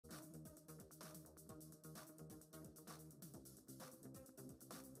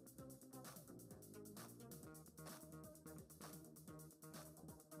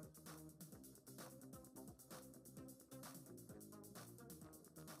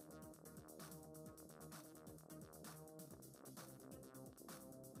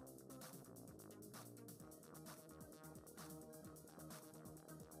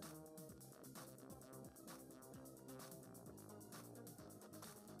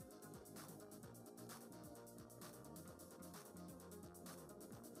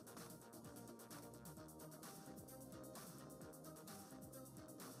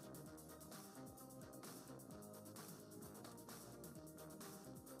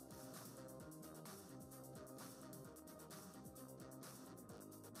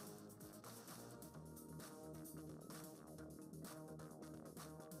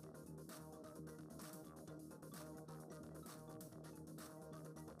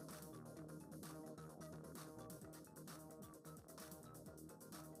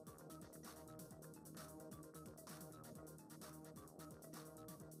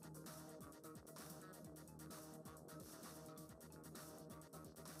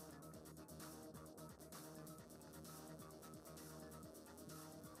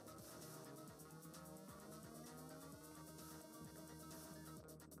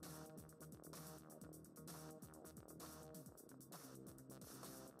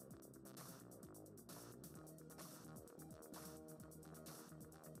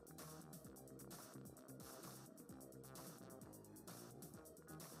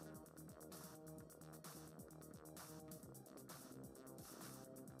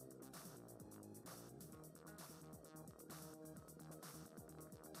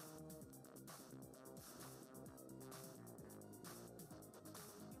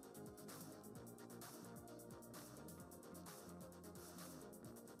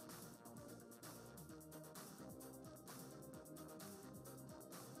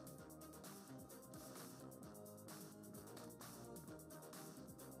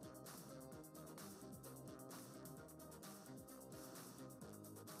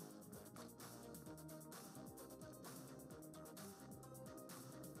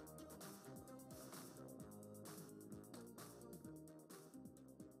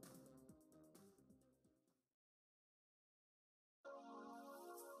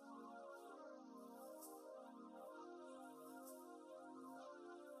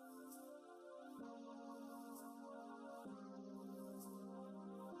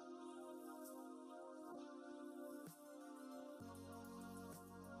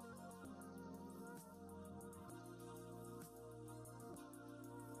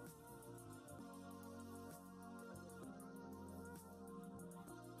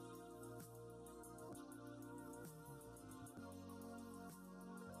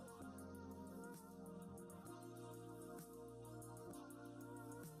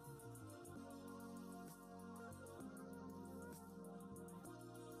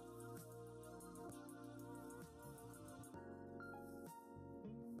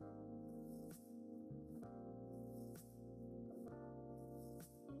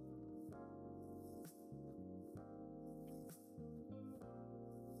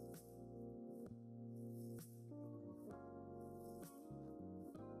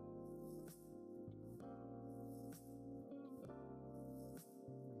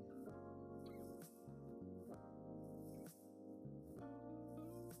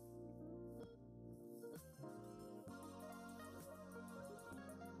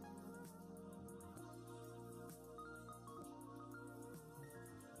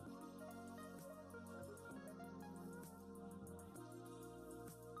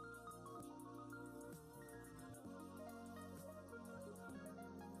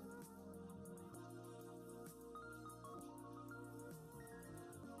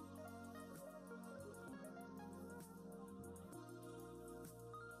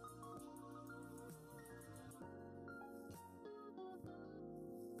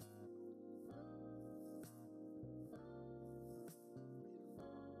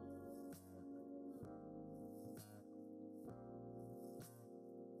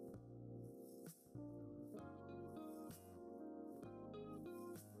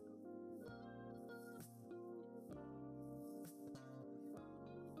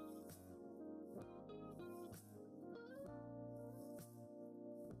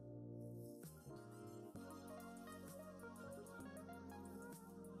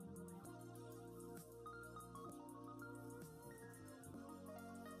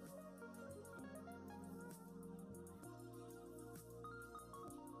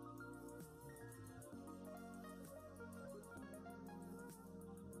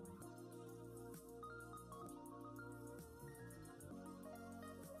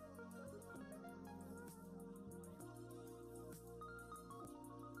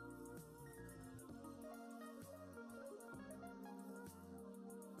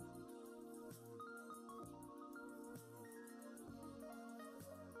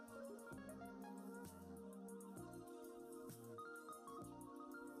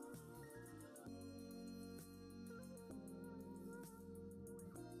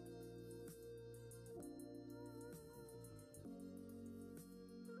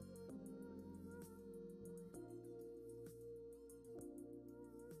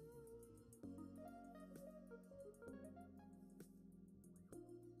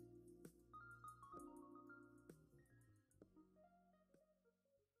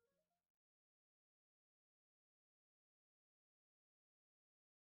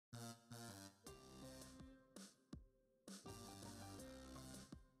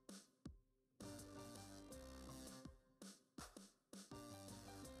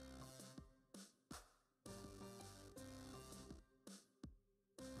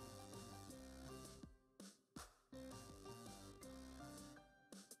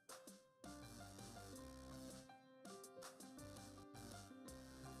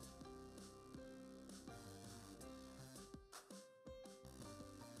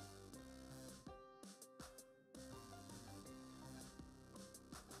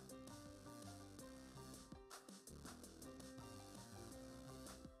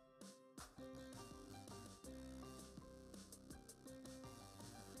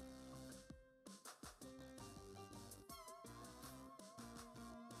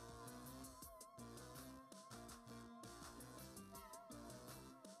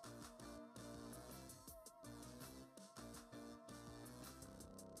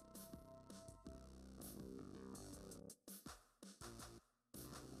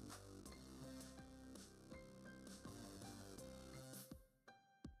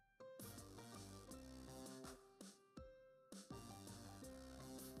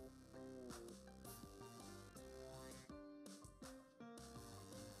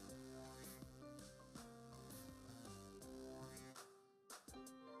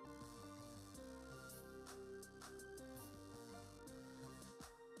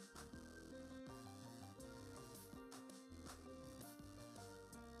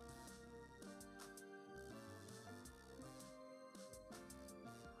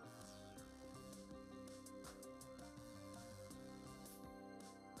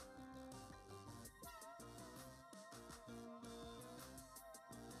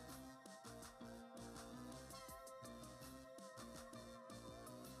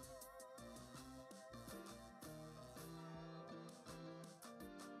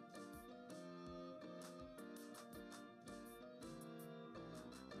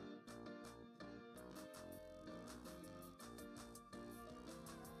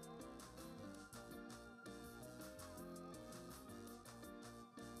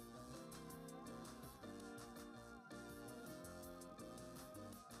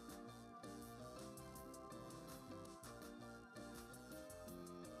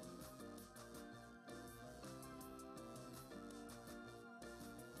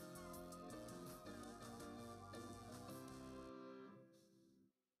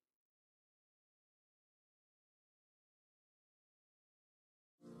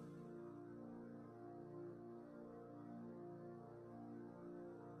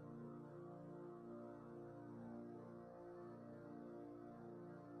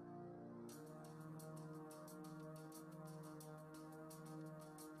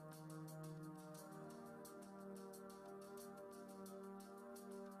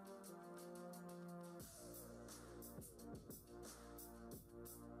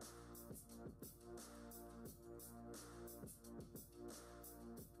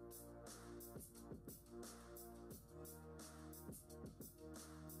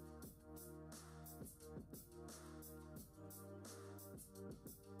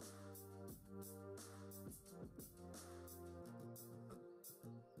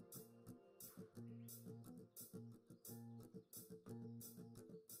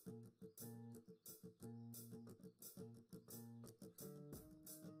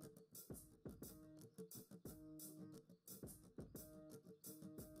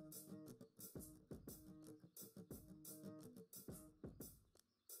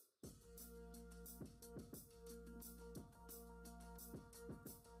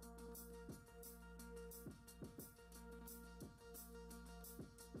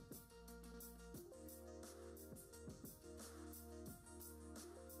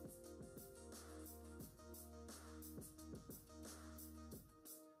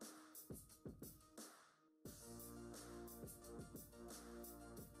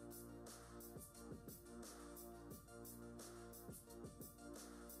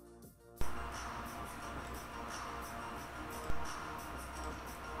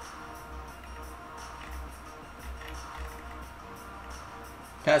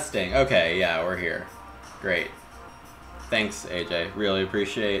Testing. Okay, yeah, we're here. Great. Thanks, AJ. Really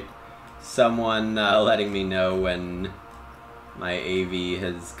appreciate someone letting me know when my AV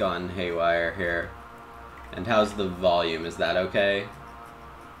has gone haywire here. And how's the volume? Is that okay?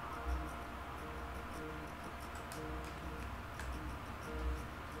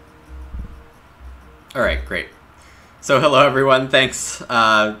 Alright, great. So hello everyone, thanks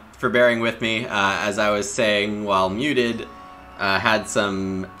for bearing with me. As I was saying while muted, had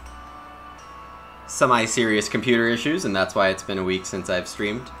some semi-serious computer issues, and that's why it's been a week since I've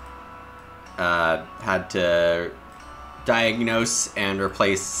streamed. Had to diagnose and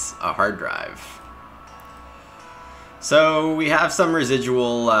replace a hard drive. So we have some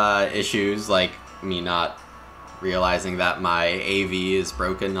residual issues, like me not realizing that my AV is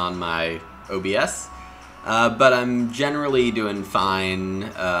broken on my OBS. But I'm generally doing fine.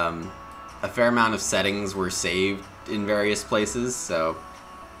 A fair amount of settings were saved in various places, so...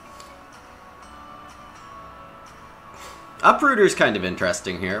 Uprooter's kind of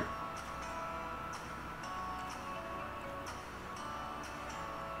interesting here.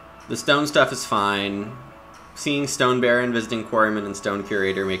 The stone stuff is fine. Seeing Stone Baron, Visiting Quarryman, and Stone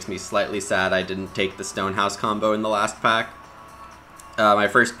Curator makes me slightly sad I didn't take the Stone House combo in the last pack. My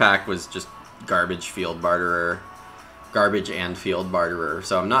first pack was just garbage field barterer, garbage and field barterer,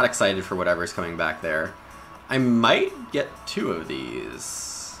 so I'm not excited for whatever's coming back there. I might get 2 of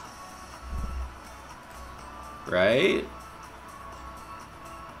these, right?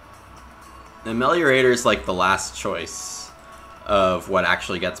 Ameliorator's like the last choice of what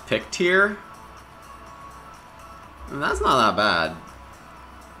actually gets picked here, and that's not that bad.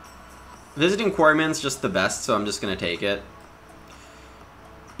 Visiting Quarryman's just the best, so I'm just gonna take it.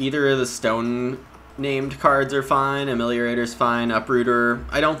 Either of the stone named cards are fine, Ameliorator's fine, Uprooter.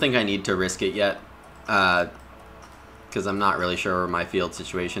 I don't think I need to risk it yet, because I'm not really sure where my field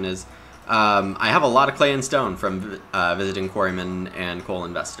situation is. I have a lot of clay and stone from Visiting Quarryman and Coal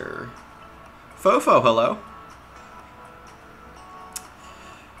Investor. Fofo, hello.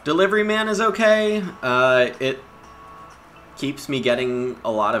 Delivery Man is okay. It keeps me getting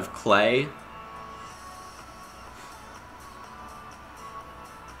a lot of clay.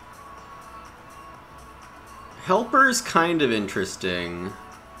 Helper's kind of interesting.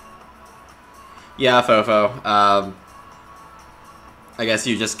 Yeah, Fofo. I guess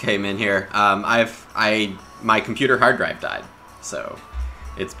you just came in here. My computer hard drive died, so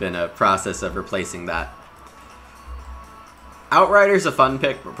it's been a process of replacing that. Outrider's a fun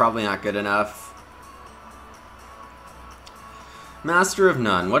pick, but probably not good enough. Master of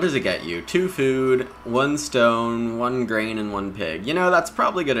None, what does it get you? 2 food, 1 stone, 1 grain, and 1 pig. You know, that's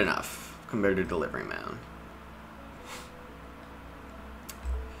probably good enough compared to Delivery Man.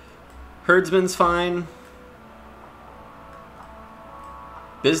 Herdsman's fine.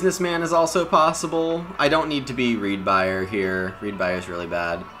 Businessman is also possible. I don't need to be Reed Buyer here. Reed Buyer's really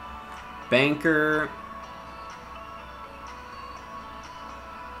bad. Banker.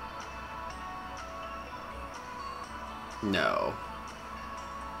 No.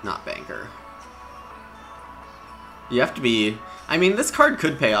 Not Banker. You have to be... I mean, this card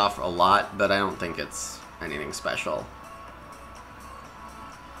could pay off a lot, but I don't think it's anything special.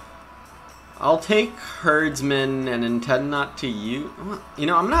 I'll take Herdsman and intend not to use... You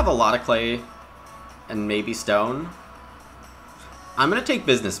know, I'm going to have a lot of clay and maybe stone. I'm going to take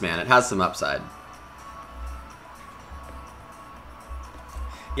Businessman. It has some upside.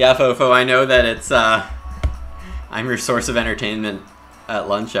 Yeah, Fofo, I know that it's... I'm your source of entertainment at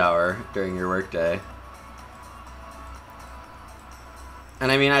lunch hour during your workday.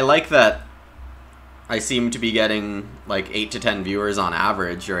 And I mean, I like that I seem to be getting like 8 to 10 viewers on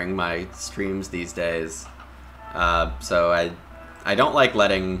average during my streams these days. So I don't like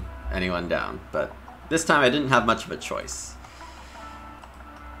letting anyone down, but this time I didn't have much of a choice.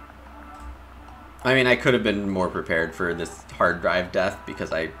 I mean, I could have been more prepared for this hard drive death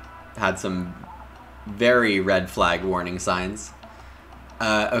because I had some very red flag warning signs.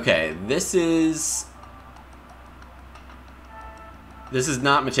 Okay, this is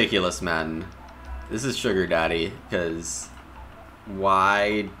not Meticulous Men. This is Sugar Daddy, because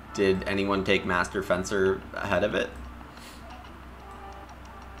why did anyone take Master Fencer ahead of it?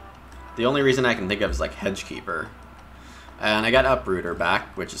 The only reason I can think of is like Hedgekeeper. And I got Uprooter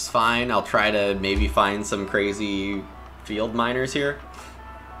back, which is fine. I'll try to maybe find some crazy field miners here.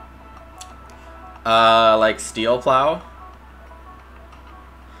 Like Steel Plow.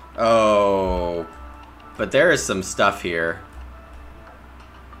 Oh, but there is some stuff here.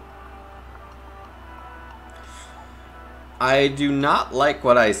 I do not like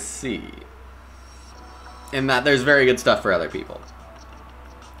what I see. In that there's very good stuff for other people.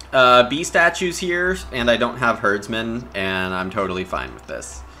 Bee statues here, and I don't have herdsmen, and I'm totally fine with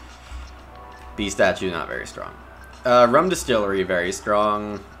this. Bee statue, not very strong. Rum distillery, very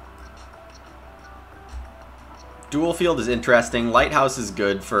strong. Dual field is interesting. Lighthouse is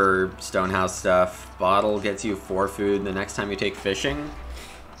good for stonehouse stuff. Bottle gets you 4 food the next time you take fishing.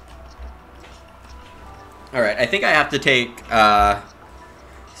 Alright, I think I have to take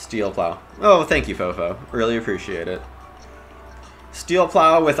steel plow. Oh, thank you, Fofo. Really appreciate it. Steel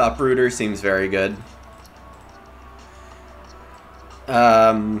plow with uprooter seems very good.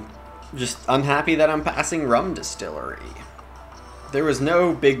 Just unhappy that I'm passing rum distillery. There was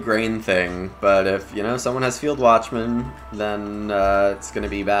no big grain thing, but if, you know, someone has field watchman, then it's going to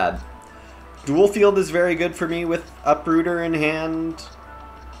be bad. Dual field is very good for me with uprooter in hand,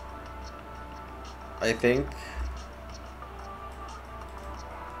 I think.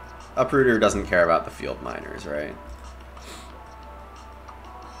 Uprooter doesn't care about the field miners, right?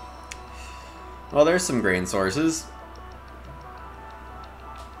 Well, there's some grain sources.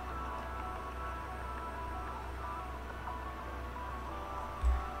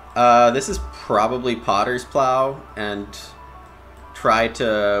 This is probably Potter's Plow, and try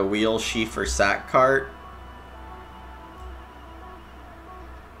to wheel sheaf or sack cart.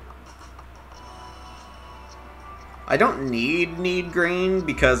 I don't need grain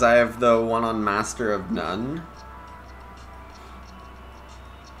because I have the one on Master of None.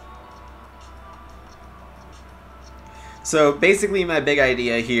 So basically my big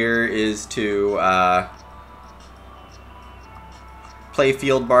idea here is to play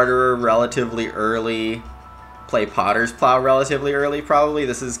Field Barterer relatively early, play Potter's Plow relatively early probably.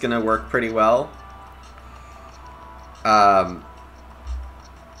 This is going to work pretty well.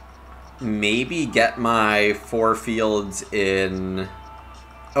 Maybe get my 4 fields in...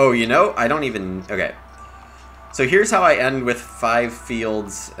 Oh, you know, I don't even... Okay. So here's how I end with 5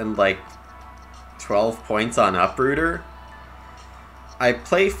 fields and like 12 points on Uprooter. I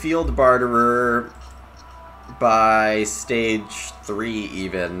play Field Barterer by stage 3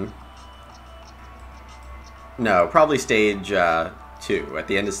 even. No, probably stage 2, at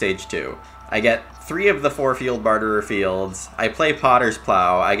the end of stage 2. I get 3 of the 4 Field Barterer fields. I play Potter's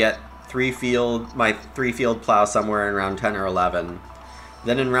Plow. I get my 3 field plow somewhere in round 10 or 11.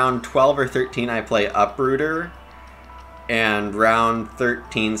 Then in round 12 or 13 I play Uprooter. And round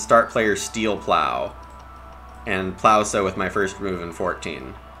 13 start player Steel Plow. And plow so with my first move in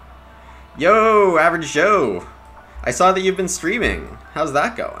 14. Yo, Average Joe! I saw that you've been streaming. How's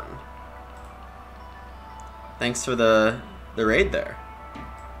that going? Thanks for the raid there.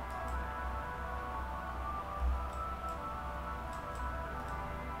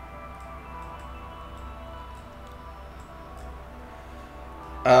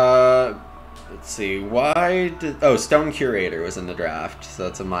 Let's see, why did... Oh, Stone Curator was in the draft, so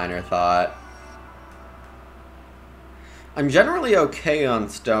that's a minor thought. I'm generally okay on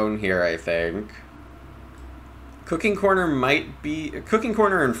stone here, I think. Cooking Corner might be... Cooking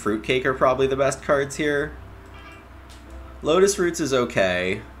Corner and Fruitcake are probably the best cards here. Lotus Roots is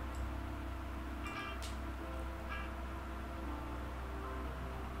okay.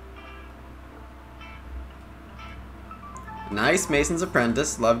 Nice, Mason's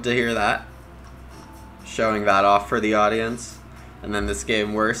Apprentice. Love to hear that. Showing that off for the audience. And then this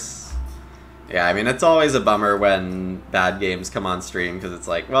game worse. Yeah, I mean, it's always a bummer when bad games come on stream, because it's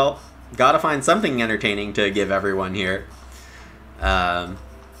like, well, gotta find something entertaining to give everyone here. I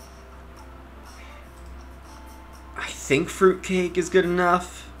think Fruitcake is good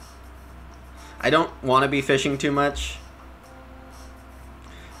enough. I don't want to be fishing too much.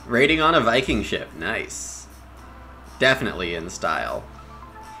 Raiding on a Viking ship. Nice. Definitely in style.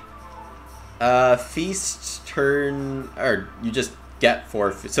 Feast turn... Or you just get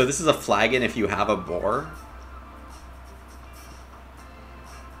 4... So this is a flagon if you have a boar.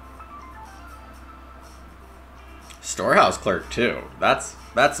 Storehouse Clerk too. That's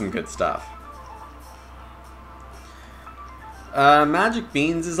some good stuff. Magic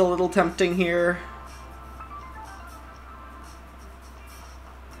Beans is a little tempting here.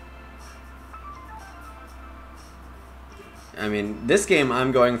 I mean, this game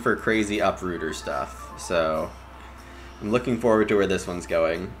I'm going for crazy uprooter stuff, so I'm looking forward to where this one's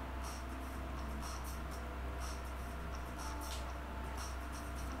going.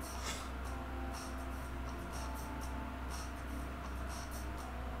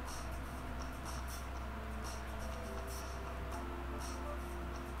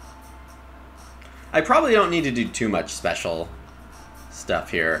 I probably don't need to do too much special stuff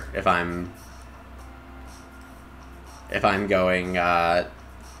here if I'm going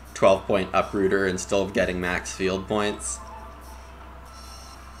 12-point uprooter and still getting max field points.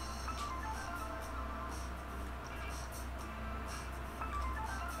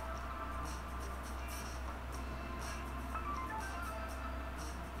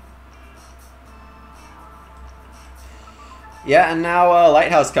 Yeah, and now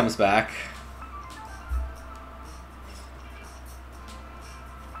Lighthouse comes back.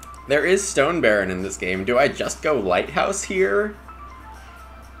 There is Stone Baron in this game. Do I just go Lighthouse here?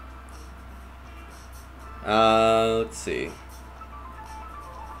 Let's see.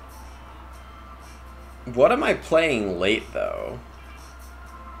 What am I playing late, though?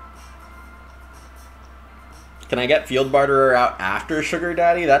 Can I get Field Barterer out after Sugar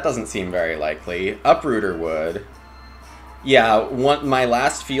Daddy? That doesn't seem very likely. Uprooter would. Yeah, want my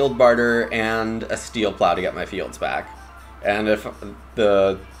last Field Barter and a Steel Plow to get my fields back. And if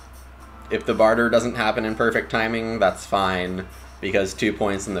the barter doesn't happen in perfect timing, that's fine, because 2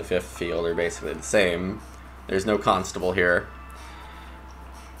 points in the 5th field are basically the same. There's no Constable here.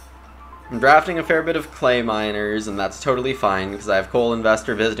 I'm drafting a fair bit of Clay Miners, and that's totally fine, because I have Coal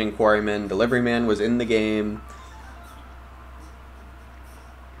Investor, Visiting Quarryman, Deliveryman was in the game.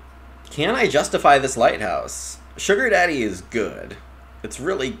 Can I justify this Lighthouse? Sugar Daddy is good. It's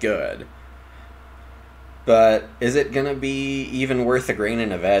really good. But is it going to be even worth a grain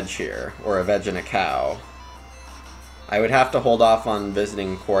and a veg here? Or a veg and a cow? I would have to hold off on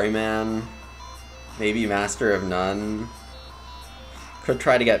Visiting Quarryman. Maybe Master of None. Could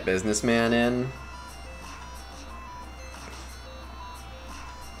try to get Businessman in.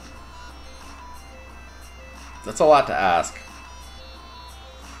 That's a lot to ask.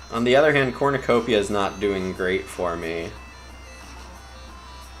 On the other hand, Cornucopia is not doing great for me.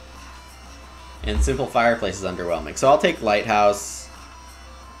 And Simple Fireplace is underwhelming. So I'll take Lighthouse.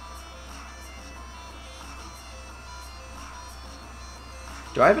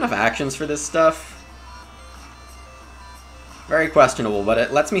 Do I have enough actions for this stuff? Very questionable, but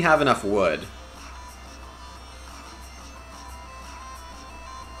it lets me have enough wood.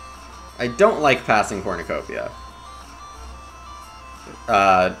 I don't like passing Cornucopia.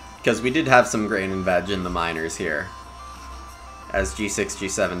 Because we did have some grain and veg in the miners here. As G6,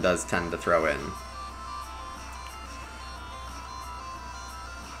 G7 does tend to throw in.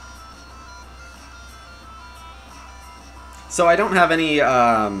 So I don't have any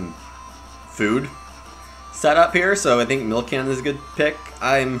food set up here, so I think Milk Can is a good pick.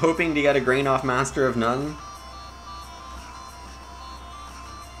 I'm hoping to get a grain off Master of None.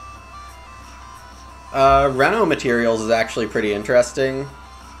 Reno Materials is actually pretty interesting.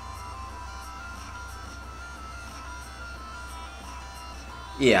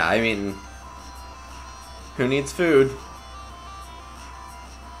 Yeah, I mean, who needs food?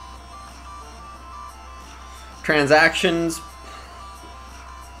 Transactions.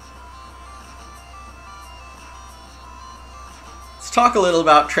 Let's talk a little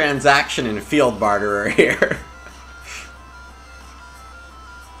about transaction and Field Barterer here.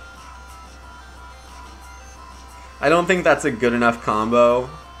 I don't think that's a good enough combo.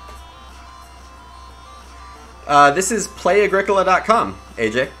 This is playagricola.com,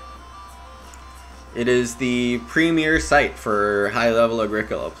 AJ. It is the premier site for high-level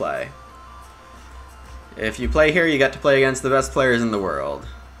Agricola play. If you play here, you get to play against the best players in the world.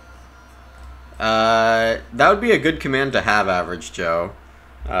 That would be a good command to have, Average Joe.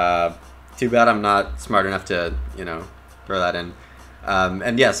 Too bad I'm not smart enough to, you know, throw that in.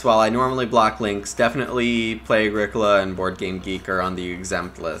 And yes, while I normally block links, definitely Play Agricola and Board Game Geek are on the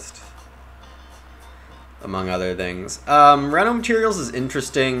exempt list, among other things. Reno Materials is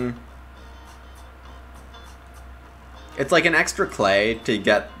interesting. It's like an extra clay to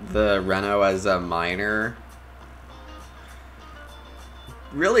get the Reno as a miner.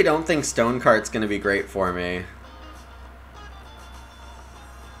 Really don't think Stone Cart's going to be great for me.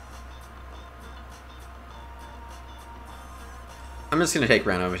 I'm just going to take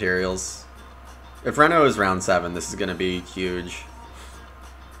Reno Materials. If Reno is round 7, this is going to be huge.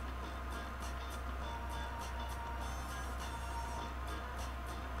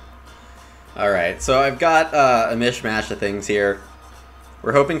 Alright, so I've got a mishmash of things here.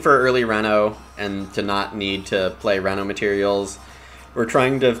 We're hoping for early Reno and to not need to play Reno Materials. We're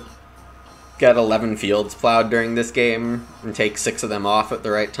trying to get 11 fields plowed during this game and take 6 of them off at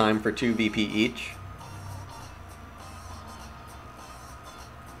the right time for 2 BP each.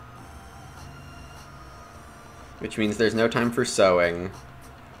 Which means there's no time for sowing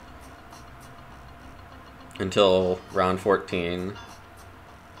until round 14.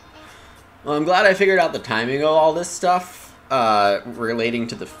 Well, I'm glad I figured out the timing of all this stuff relating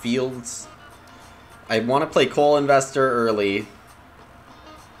to the fields. I want to play Coal Investor early.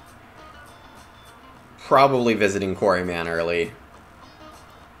 Probably Visiting Quarryman early.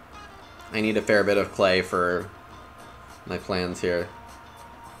 I need a fair bit of clay for my plans here.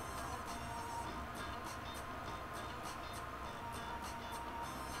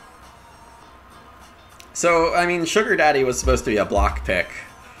 So, I mean, Sugar Daddy was supposed to be a block pick.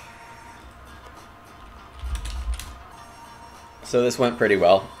 So this went pretty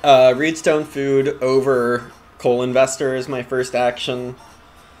well. Reedstone Food over Coal Investor is my first action.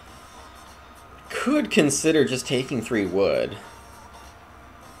 Could consider just taking 3 wood.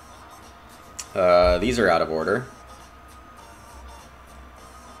 These are out of order.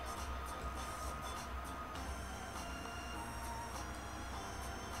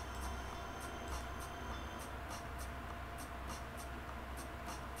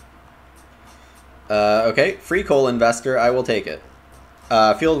 Okay, free coal investor, I will take it.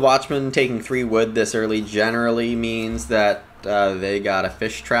 Field Watchman taking 3 wood this early generally means that they got a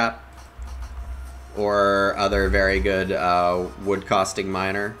fish trap or other very good wood costing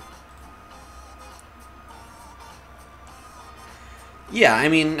miner. Yeah, I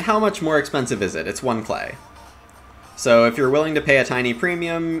mean, how much more expensive is it? It's 1 clay. So if you're willing to pay a tiny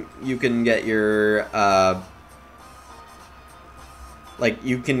premium, you can get your like,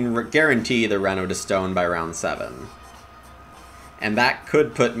 you can guarantee the Reno to stone by round 7. And that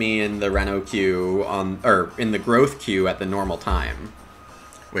could put me in the Reno queue or in the growth queue at the normal time,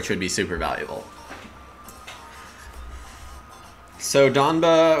 which would be super valuable. So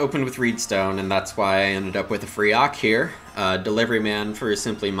Donba opened with Reedstone, and that's why I ended up with a free Ock here. Delivery Man for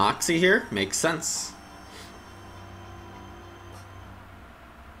simply Moxie here, makes sense.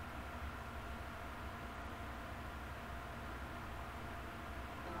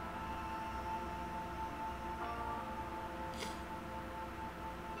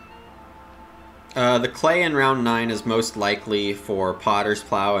 The clay in round 9 is most likely for Potter's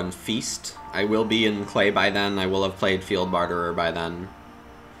Plow and Feast. I will be in clay by then. I will have played Field Barterer by then.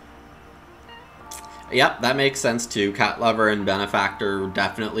 Yep, that makes sense too. Cat Lover and Benefactor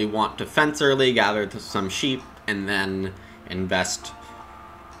definitely want to fence early, gather some sheep, and then invest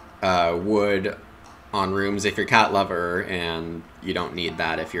wood on rooms if you're Cat Lover, and you don't need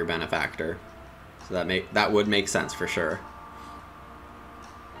that if you're Benefactor. So that would make sense for sure.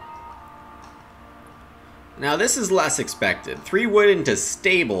 Now this is less expected. 3 wood into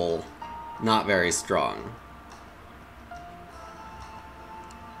stable, not very strong.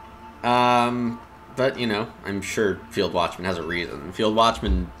 But, you know, I'm sure Field Watchman has a reason. Field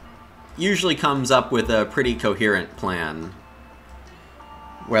Watchman usually comes up with a pretty coherent plan.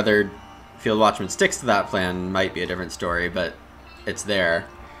 Whether Field Watchman sticks to that plan might be a different story, but it's there.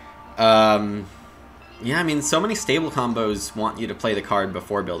 Yeah, I mean, so many stable combos want you to play the card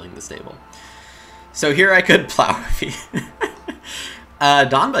before building the stable. So here I could plow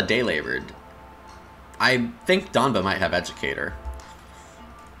Donba day labored. I think Donba might have Educator.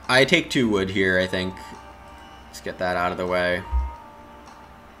 I take 2 wood here, I think. Let's get that out of the way.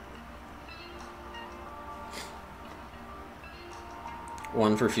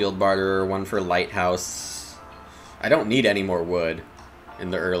 One for Field Barterer, 1 for Lighthouse. I don't need any more wood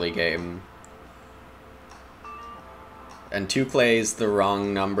in the early game. And 2 clay's the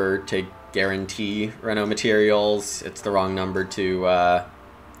wrong number to guarantee Reno materials. It's the wrong number to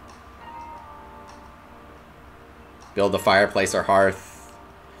build a fireplace or hearth.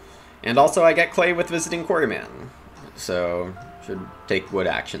 And also I get clay with Visiting Quarryman, so should take wood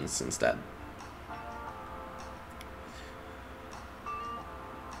actions instead.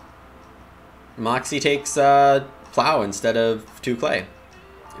 Moxie takes plow instead of 2 clay.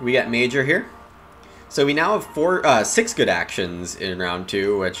 We get Major here. So we now have 6 good actions in round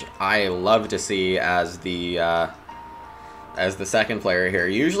 2, which I love to see as the second player here.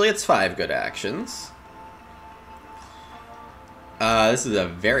 Usually it's 5 good actions. This is a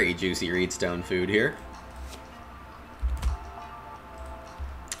very juicy Reedstone food here.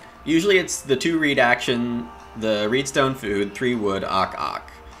 Usually it's the 2 reed action, the Reedstone food, 3 wood,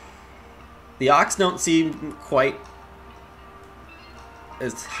 Ock. The Ocks don't seem quite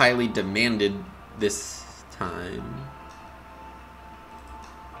as highly demanded this time.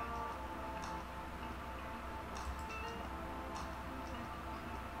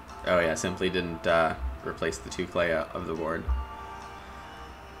 Oh yeah, simply didn't replace the 2 clay out of the board.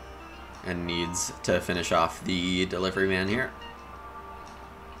 And needs to finish off the Delivery Man here.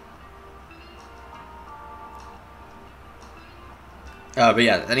 But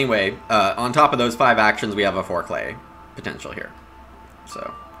yeah, anyway, on top of those 5 actions, we have a 4 clay potential here.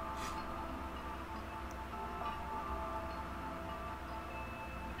 So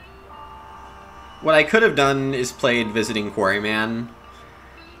what I could have done is played Visiting Quarryman,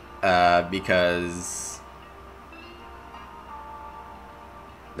 because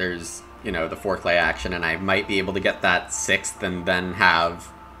there's, you know, the 4 clay action, and I might be able to get that 6th and then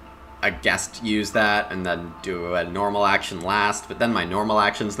have a guest use that and then do a normal action last, but then my normal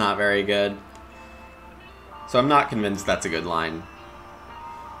action's not very good. So I'm not convinced that's a good line.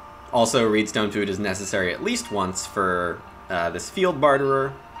 Also, Reedstone food is necessary at least once for this field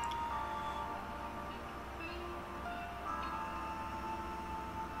barterer.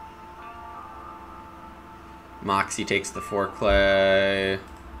 Moxie takes the 4 clay.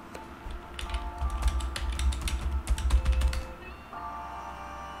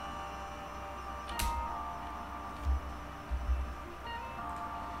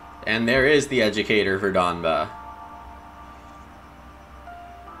 And there is the educator for Donba.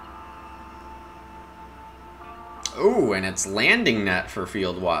 Ooh, and it's landing net for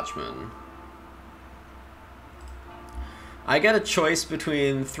Field Watchman. I get a choice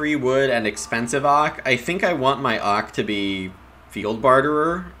between 3 wood and expensive Ock. I think I want my Ock to be Field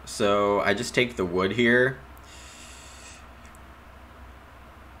Barterer, so I just take the wood here.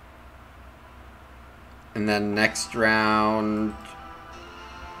 And then next round...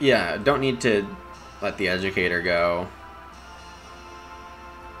 Yeah, don't need to let the educator go.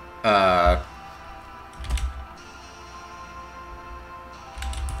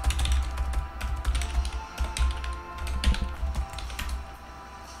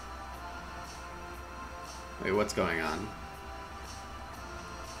 Wait, what's going on?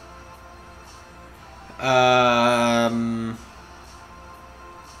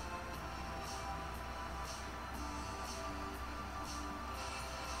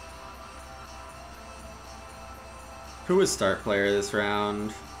 Who was start player this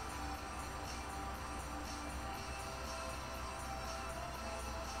round?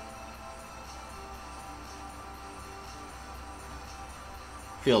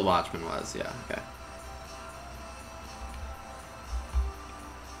 Field Watchman was, yeah, okay.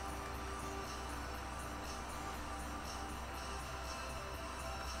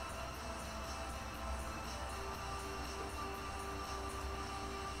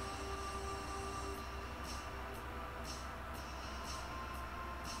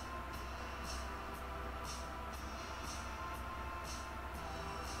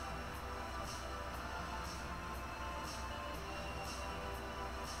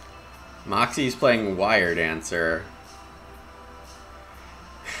 Moxie's playing Wire Dancer.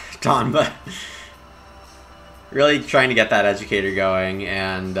 Donba. Really trying to get that educator going,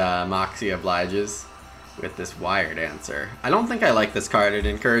 and Moxie obliges with this Wire Dancer. I don't think I like this card. It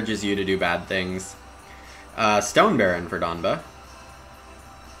encourages you to do bad things. Stone Baron for Donba.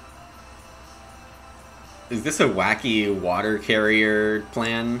 Is this a wacky water carrier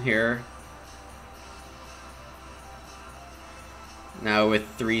plan here? Now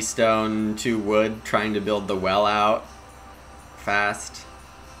with 3 stone, 2 wood, trying to build the well out fast.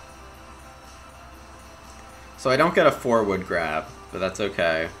 So I don't get a 4 wood grab, but that's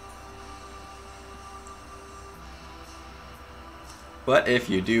okay. But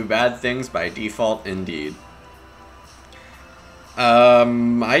if you do bad things by default, indeed.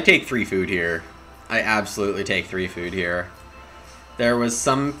 I take 3 food here. I absolutely take 3 food here. There was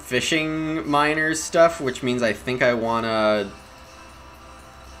some fishing miners stuff, which means I think I want to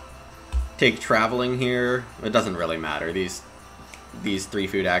take traveling here. It doesn't really matter. These 3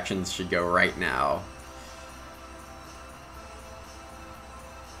 food actions should go right now.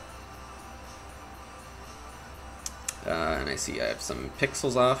 And I see I have some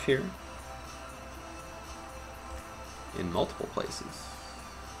pixels off here in multiple places.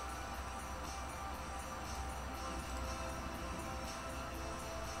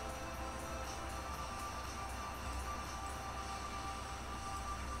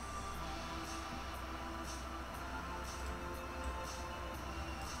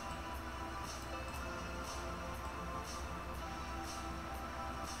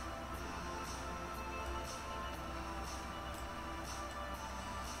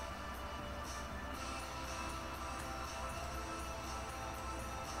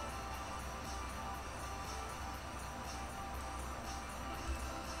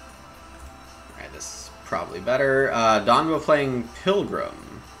 Probably better. Donba playing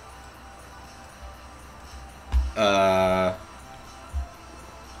Pilgrim.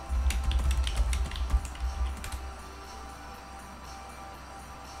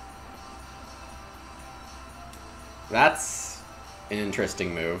 That's an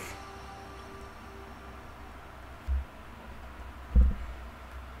interesting move.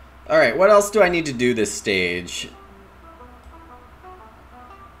 Alright, what else do I need to do this stage?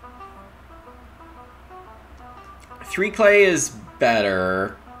 Three clay is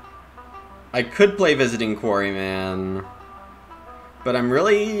better. I could play Visiting Quarryman, but I'm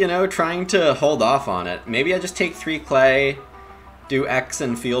really, you know, trying to hold off on it. Maybe I just take 3 clay, do X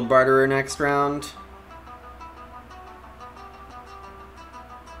and Field Barterer next round.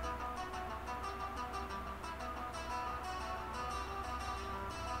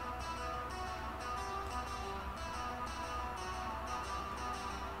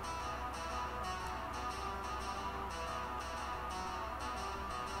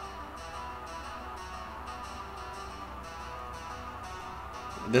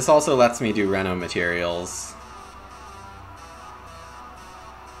 This also lets me do reno materials.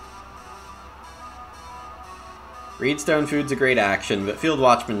 Reedstone Food's a great action, but Field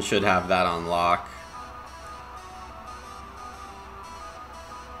Watchman should have that on lock.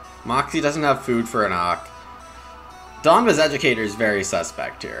 Moxie doesn't have food for an Ock. Donba's Educator is very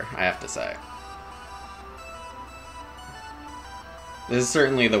suspect here, I have to say. This is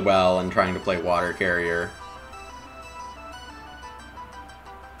certainly the well and trying to play Water Carrier.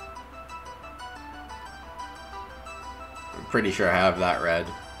 I'm pretty sure I have that red.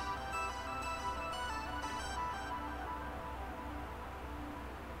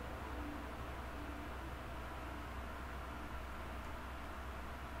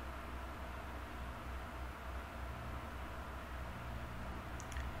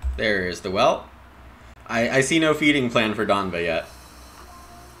 There's the well. I see no feeding plan for Donba yet.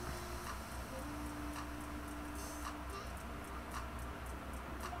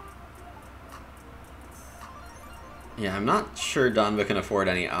 Yeah, I'm not sure Donba can afford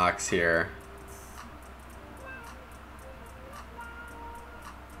any Ox here.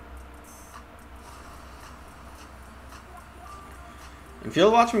 And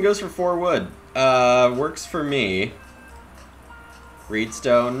Field Watchman goes for 4 wood. Works for me.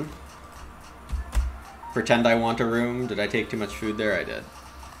 Reedstone. Pretend I want a room. Did I take too much food there? I did.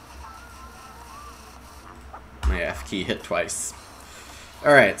 My F key hit twice.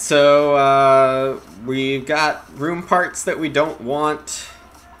 Alright, so we've got room parts that we don't want.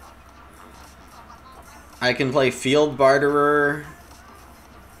 I can play Field Barterer.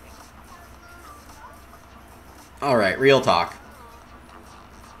 Alright, real talk.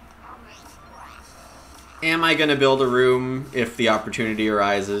 Am I going to build a room if the opportunity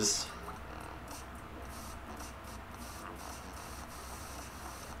arises?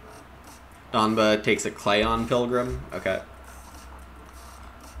 Donba takes a clay on Pilgrim? Okay.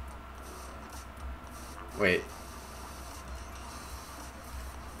 Wait.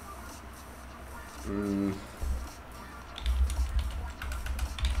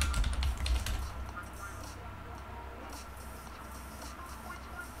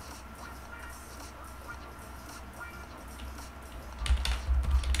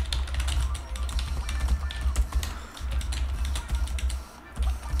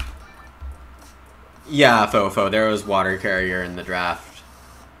 Yeah, Fofo, there was Water Carrier in the draft.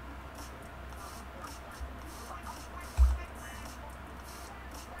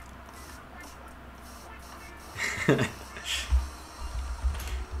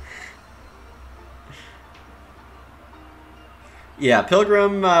 Yeah,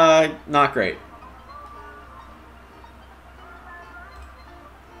 Pilgrim, not great.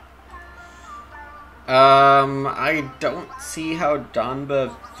 I don't see how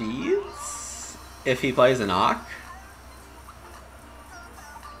Donba feeds if he plays an Ock.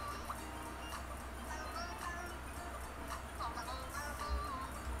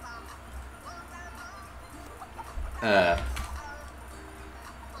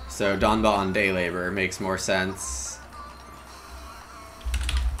 So Donba on day labor makes more sense.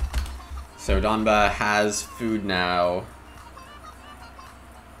 So Donba has food now.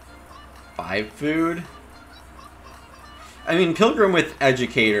 5 food? I mean, Pilgrim with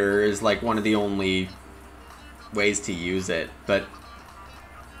Educator is like one of the only ways to use it, but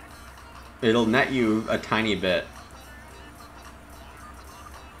it'll net you a tiny bit.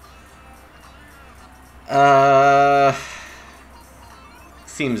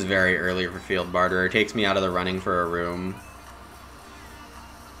 Seems very early for Field Barter. It takes me out of the running for a room.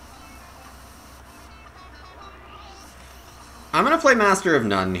 I'm gonna play Master of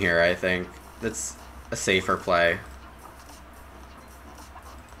None here, I think. That's a safer play.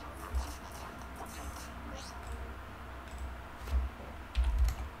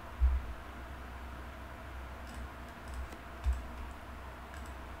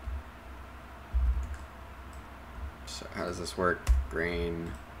 So how does this work? Grain,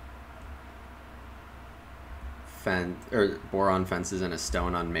 fence, or boron fences and a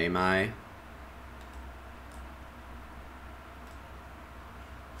stone on Maimai.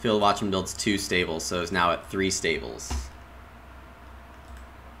 Field Watchman builds 2 stables, so is now at 3 stables.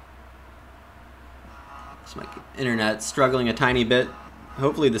 So my internet's struggling a tiny bit.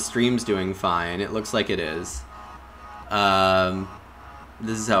 Hopefully the stream's doing fine. It looks like it is.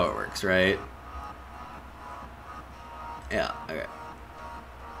 This is how it works, right? Yeah, okay.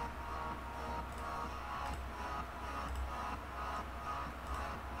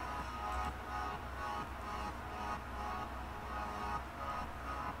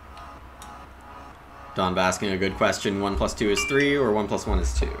 Donba asking a good question. 1 + 2 is 3, or 1 + 1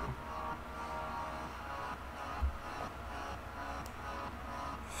 is 2?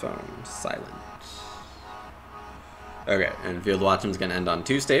 Phone silent. Okay, and Field Watchman's gonna end on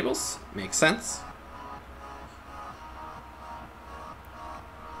 2 stables. Makes sense.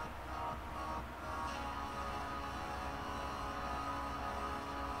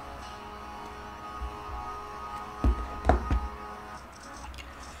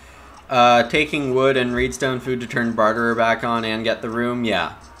 Taking wood and reedstone food to turn barterer back on and get the room?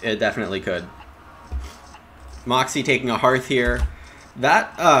 Yeah, it definitely could. Moxie taking a hearth here.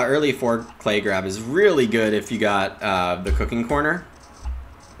 That early 4 clay grab is really good if you got the cooking corner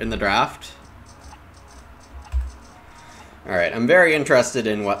in the draft. Alright, I'm very interested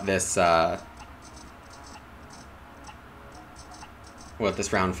in what this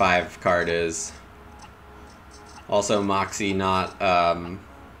round 5 card is. Also, Moxie not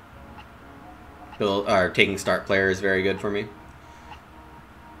taking start player is very good for me.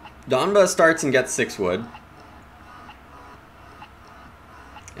 Donba starts and gets 6 wood.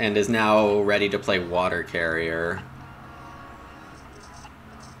 And is now ready to play water carrier.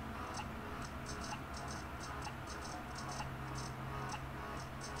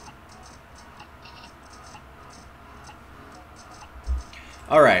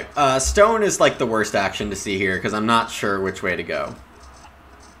 Alright, stone is like the worst action to see here because I'm not sure which way to go.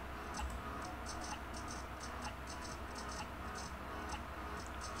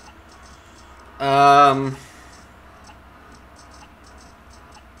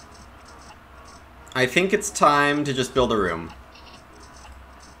 I think it's time to just build a room.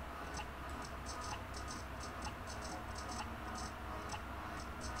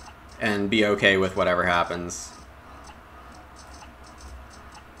 And be okay with whatever happens.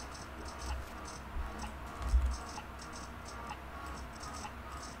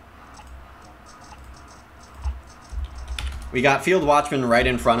 We got Field Watchman right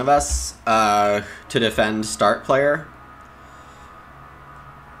in front of us to defend start player.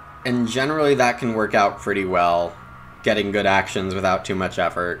 And generally that can work out pretty well, getting good actions without too much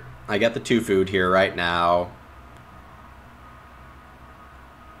effort. I get the 2 food here right now.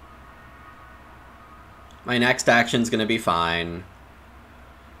 My next action's gonna be fine.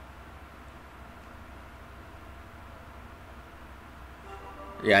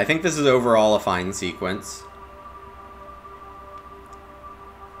 Yeah, I think this is overall a fine sequence.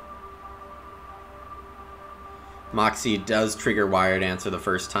 Moxie does trigger Wired Answer the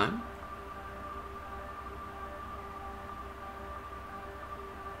first time.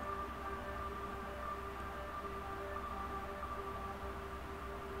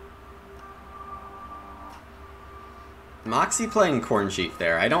 Moxie playing Corn Sheep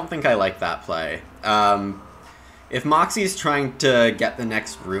there. I don't think I like that play. If Moxie's trying to get the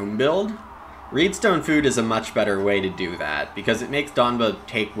next room build, Reedstone Food is a much better way to do that, because it makes Donba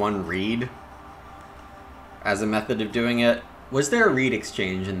take 1 reed as a method of doing it. Was there a reed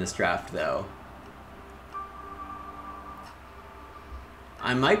exchange in this draft, though?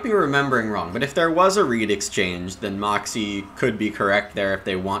 I might be remembering wrong, but if there was a reed exchange, then Moxie could be correct there if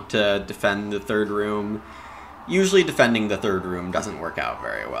they want to defend the 3rd room. Usually defending the 3rd room doesn't work out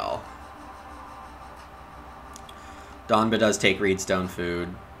very well. Donba does take Reedstone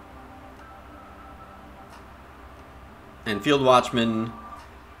Food. And Field Watchman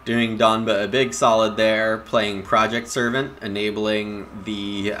doing Donba a big solid there, playing Project Servant, enabling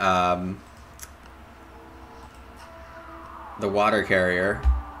the water carrier.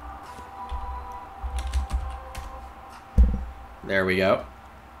 There we go.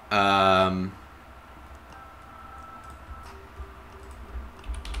 I'll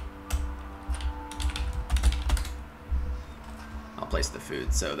place the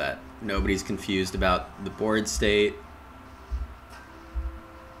food so that nobody's confused about the board state.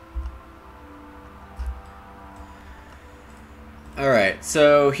 Alright,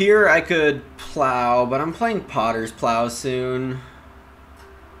 so here I could plow, but I'm playing Potter's Plow soon.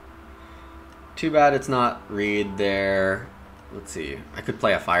 Too bad it's not reed there. Let's see, I could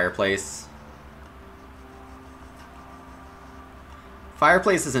play a Fireplace.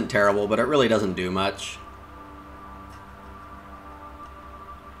 Fireplace isn't terrible, but it really doesn't do much.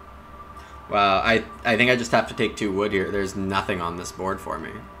 Wow, I think I just have to take 2 wood here. There's nothing on this board for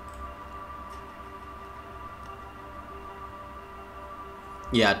me.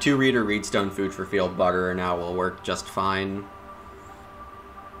 Yeah, 2 reed or Reedstone Food for Field Butterer now will work just fine.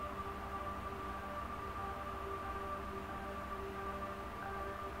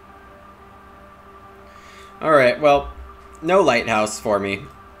 Alright, well, no Lighthouse for me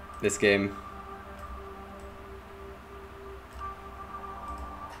this game.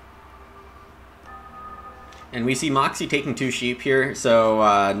 And we see Moxie taking 2 sheep here,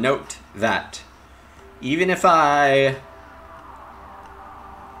 so note that even if I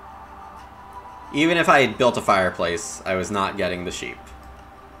Even if I had built a fireplace, I was not getting the sheep.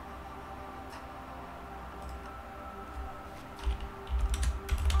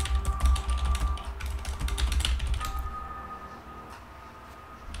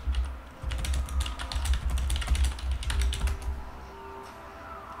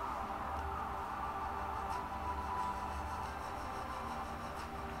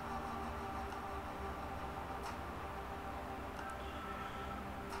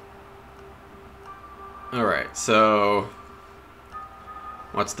 Alright, so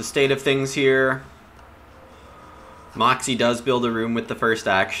what's the state of things here? Moxie does build a room with the first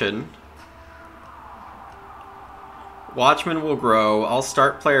action. Watchman will grow. I'll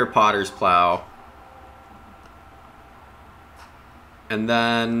start player Potter's Plow. And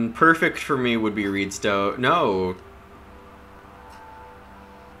then perfect for me would be Reedstone. No.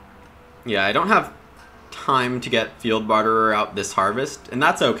 Yeah, I don't have time to get Field Barterer out this harvest, and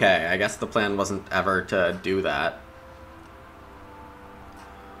that's okay. I guess the plan wasn't ever to do that.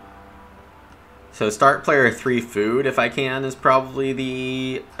 So start player 3 food if I can is probably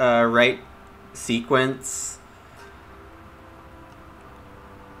the right sequence.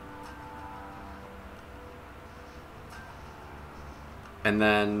 And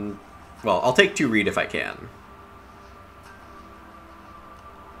then, well, I'll take 2 reed if I can.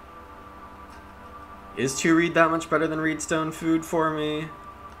 Is 2 reed that much better than Reedstone food for me?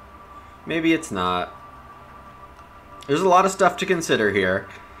 Maybe it's not. There's a lot of stuff to consider here.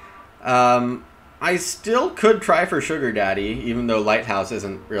 I still could try for Sugar Daddy, even though Lighthouse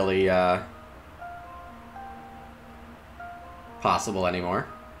isn't really possible anymore.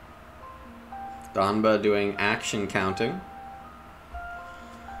 Donba doing action counting.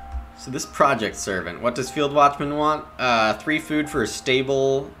 So this Project Servant, what does Field Watchman want? 3 food for a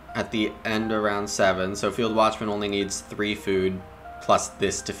stable at the end around 7. So Field Watchman only needs 3 food plus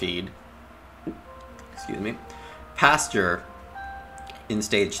this to feed. Excuse me. Pasture in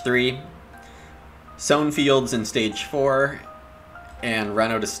stage 3. Sown Fields in stage 4. And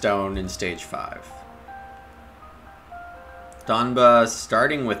Reno to Stone in stage 5. Donba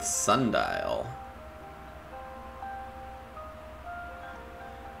starting with Sundial.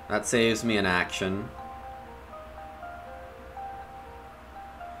 That saves me an action.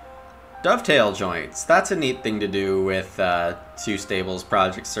 Dovetail joints. That's a neat thing to do with 2 stables,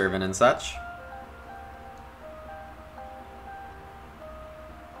 Project Servant, and such.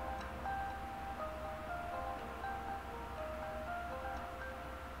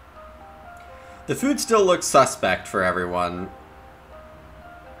 The food still looks suspect for everyone.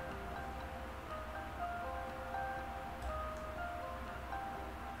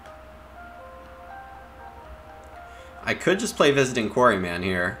 I could just play Visiting Quarryman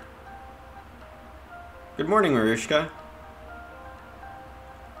here. Good morning, Marushka.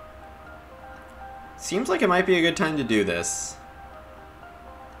 Seems like it might be a good time to do this.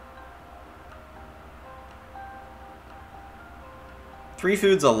 Three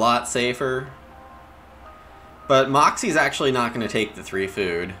food's a lot safer. But Moxie's actually not going to take the 3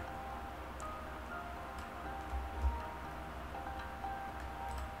 food.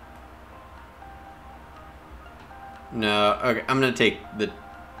 No, okay, I'm going to take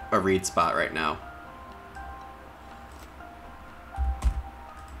a reed spot right now.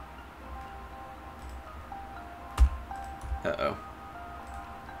 Uh-oh.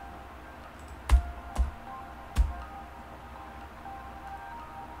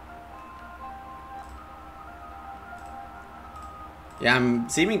 Yeah, I'm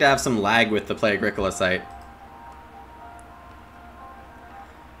seeming to have some lag with the Play Agricola site.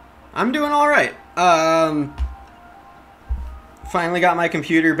 I'm doing alright. Finally got my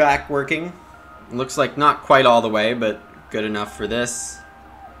computer back working. Looks like not quite all the way, but good enough for this.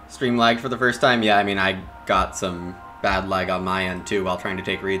 Stream lagged for the first time. Yeah, I mean, I got some bad lag on my end too while trying to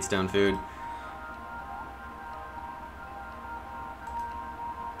take Reedstone food.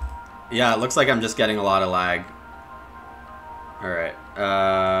 Yeah, it looks like I'm just getting a lot of lag. Alright,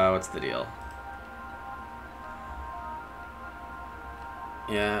 what's the deal?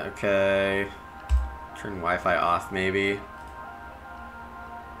 Yeah, okay. Turn Wi-Fi off, maybe.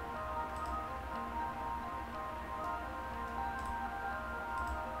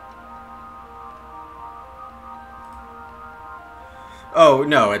 Oh,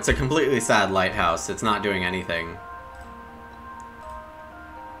 no, it's a completely sad lighthouse. It's not doing anything.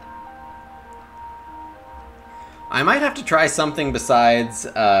 I might have to try something besides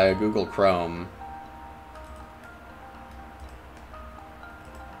Google Chrome.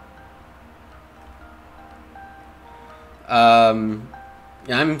 Yeah,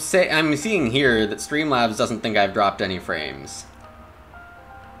 I'm seeing here that Streamlabs doesn't think I've dropped any frames.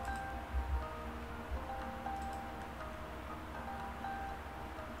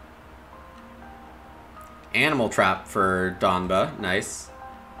 Animal Trap for Donba. Nice.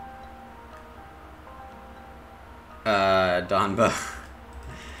 Donba.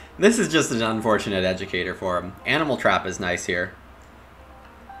 This is just an unfortunate educator for him. Animal Trap is nice here.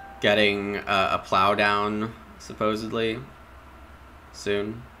 Getting a plow down, supposedly,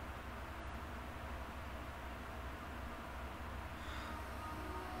 soon.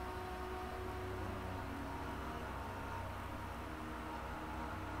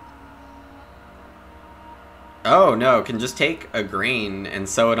 Oh, no, can just take a grain and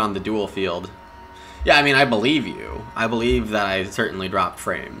sow it on the dual field. Yeah, I mean, I believe you. I believe that I certainly dropped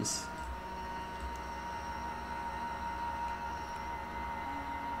frames.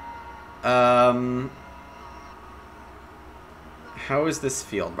 How is this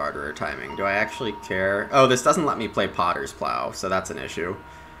field barterer timing? Do I actually care? Oh, this doesn't let me play Potter's Plow, so that's an issue.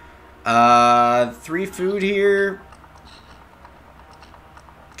 3 food here.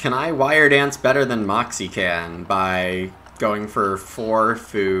 Can I wire dance better than Moxie can by going for 4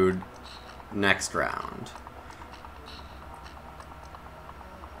 food next round?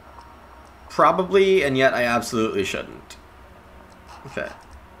 Probably, and yet I absolutely shouldn't. Okay.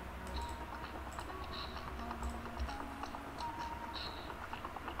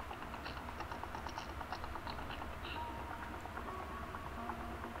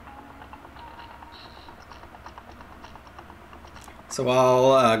 So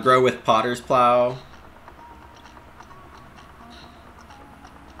I'll grow with Potter's Plow.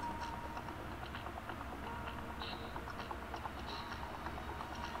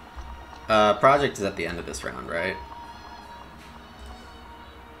 Project is at the end of this round, right?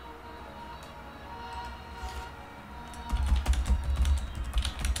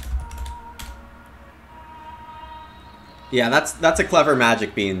 Yeah, that's a clever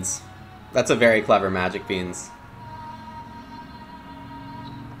Magic Beans. That's a very clever Magic Beans.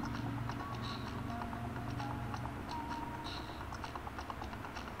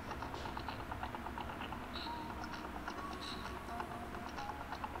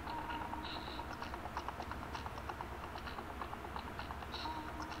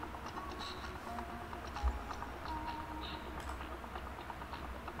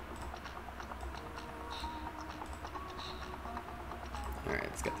 Alright,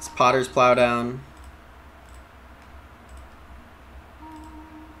 let's get this Potter's Plow down.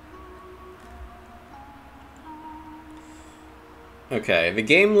 Okay, the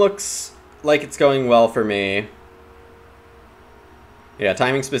game looks like it's going well for me. Yeah,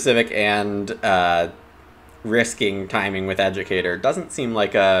 timing specific and risking timing with Educator. Doesn't seem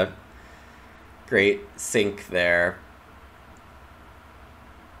like a great sync there.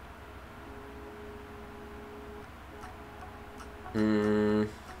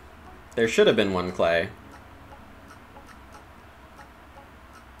 There should have been one clay.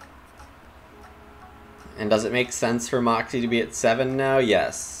 And does it make sense for Moxie to be at 7 now?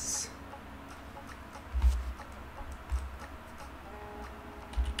 Yes.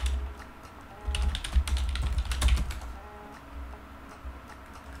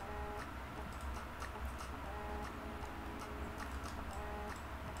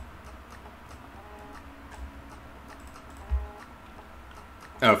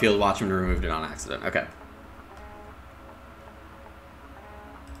 Oh, Field Watchman removed it on accident. Okay.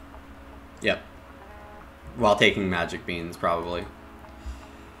 Yep. While taking Magic Beans, probably.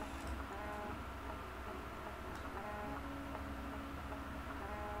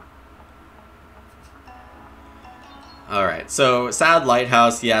 Alright, so Sad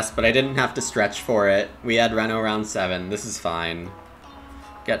Lighthouse, yes, but I didn't have to stretch for it. We had Reno round 7. This is fine.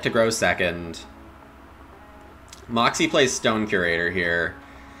 Get to grow second. Moxie plays Stone Curator here.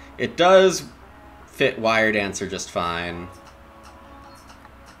 It does fit Wire Dancer just fine.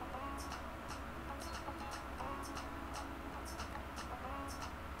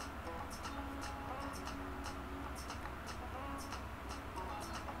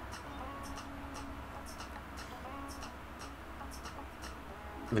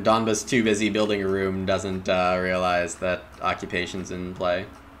 Donba's too busy building a room, doesn't realize that occupation's in play.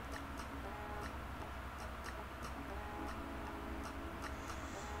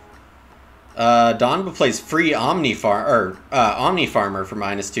 Donba plays free Omni Farmer for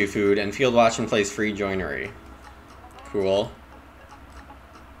 -2 food, and Field Watchman plays free Joinery. Cool.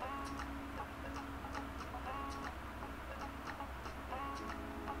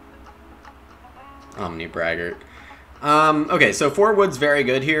 Omni Braggart. Okay, so 4 wood's very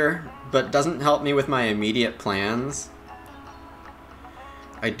good here, but doesn't help me with my immediate plans.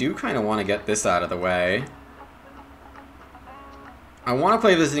 I do kind of want to get this out of the way. I want to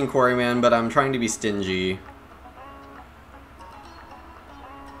play Visiting Quarryman, but I'm trying to be stingy.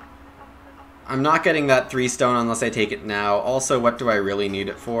 I'm not getting that 3 stone unless I take it now. Also, what do I really need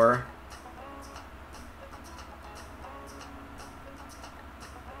it for?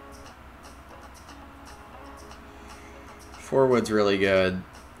 Four wood's really good.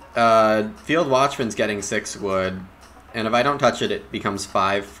 Field Watchman's getting 6 wood. And if I don't touch it, it becomes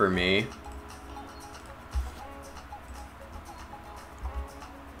 5 for me.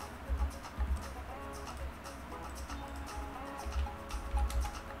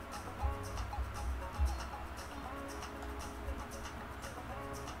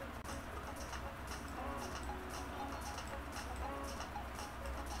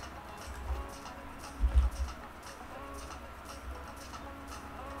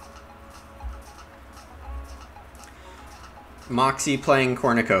 Moxie playing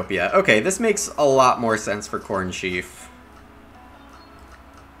Cornucopia. Okay, this makes a lot more sense for Corn Sheaf.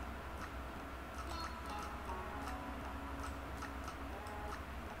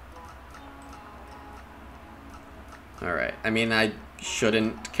 Alright, I mean, I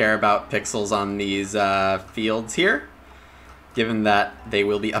shouldn't care about pixels on these fields here, given that they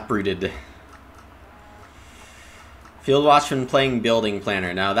will be uprooted. Field Watchman playing Building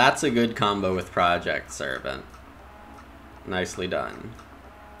Planner. Now that's a good combo with Project Servant. Nicely done.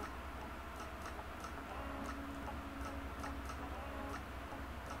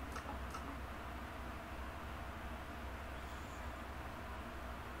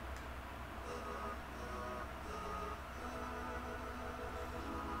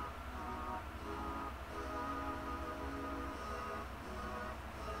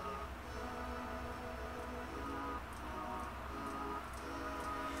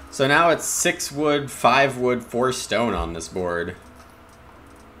 So now it's 6 wood, 5 wood, 4 stone on this board.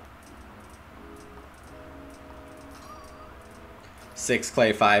 Six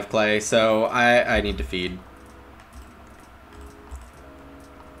clay, 5 clay, so I need to feed.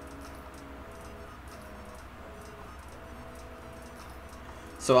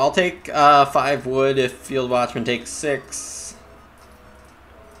 So I'll take 5 wood if Field Watchman takes 6.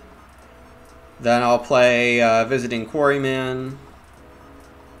 Then I'll play Visiting Quarryman.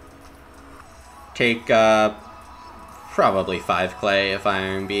 Take probably 5 clay if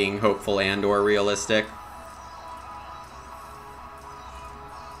I'm being hopeful and or realistic.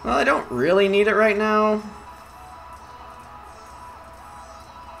 Well, I don't really need it right now.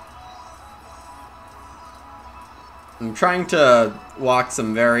 I'm trying to walk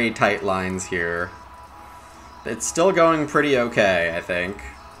some very tight lines here. It's still going pretty okay, I think.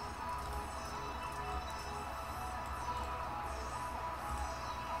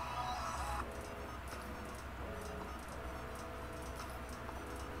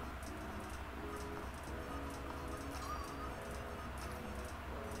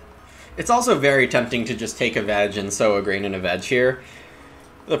 It's also very tempting to just take a veg and sow a grain in a veg here.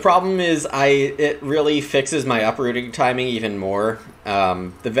 The problem is it really fixes my uprooting timing even more.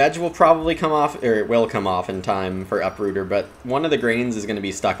 The veg will probably come off, or it will come off in time for uprooter, but one of the grains is going to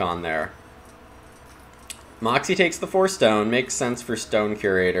be stuck on there. Moxie takes the 4 stone, makes sense for Stone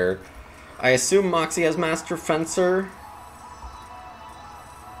Curator. I assume Moxie has Master Fencer.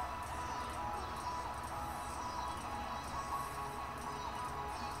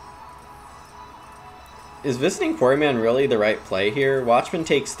 Is Visiting Quarryman really the right play here? Watchman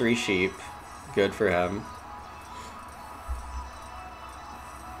takes 3 sheep. Good for him.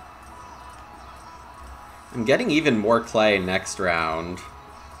 I'm getting even more clay next round.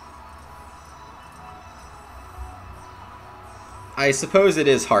 I suppose it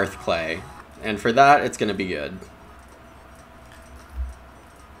is hearth clay, and for that it's going to be good.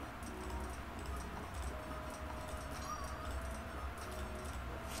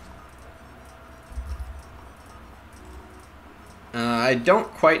 I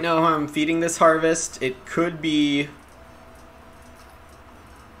don't quite know how I'm feeding this harvest. It could be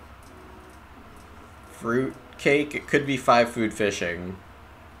fruit cake. It could be 5 food fishing.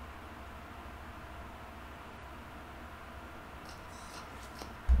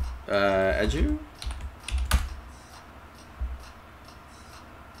 Edu?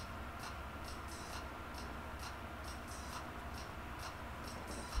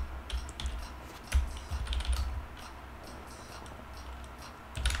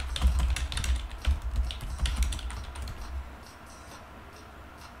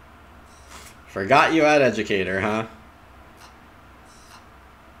 Forgot you had Educator, huh?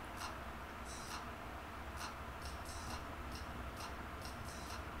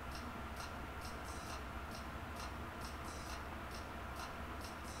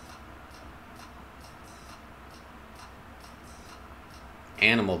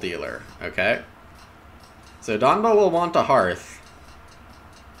 Animal Dealer, okay. So Donbo will want a hearth.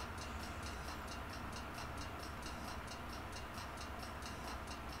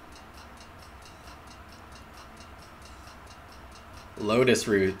 Lotus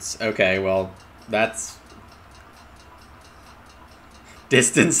roots. Okay, well, that's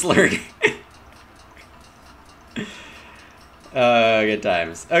distance learning. Good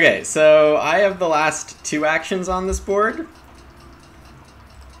times. Okay, so I have the last 2 actions on this board.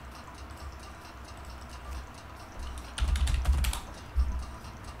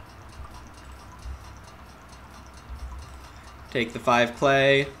 Take the 5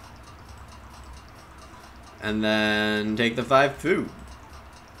 clay. And then take the 5 food.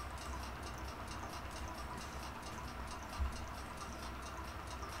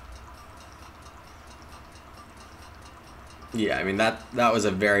 Yeah, I mean, that was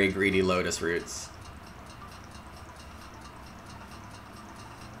a very greedy Lotus Roots.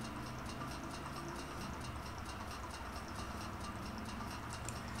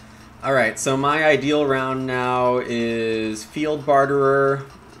 Alright, so my ideal round now is Field Barterer.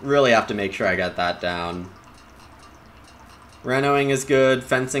 Really have to make sure I get that down. Renoing is good,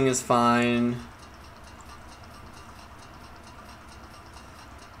 fencing is fine.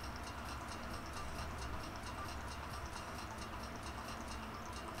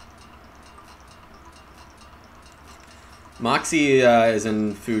 Moxie is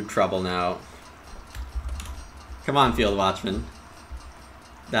in food trouble now. Come on, Field Watchman.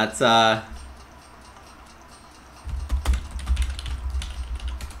 That's,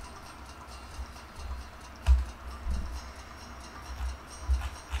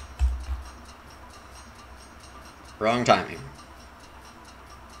 wrong timing.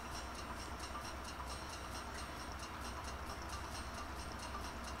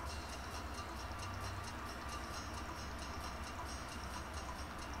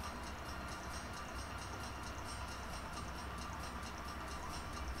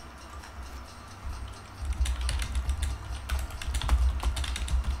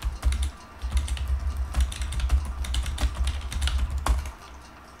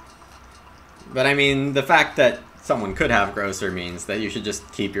 But I mean, the fact that someone could have Grocer means that you should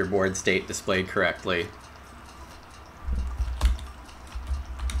just keep your board state displayed correctly.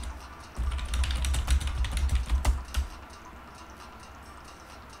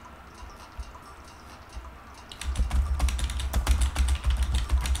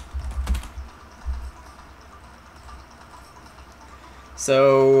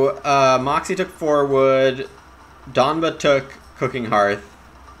 So, Moxie took 4 wood, Donba took Cooking Hearth,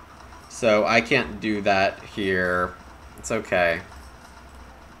 so I can't do that here. It's okay.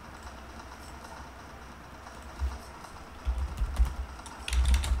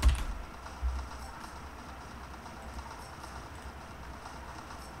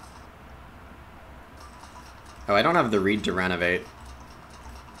 Oh, I don't have the read to renovate.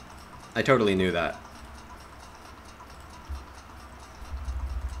 I totally knew that.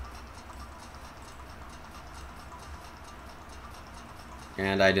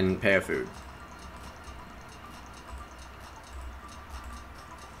 And I didn't pay a food.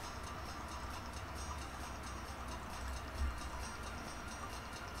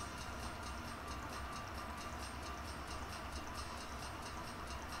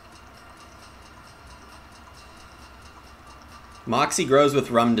 Moxie grows with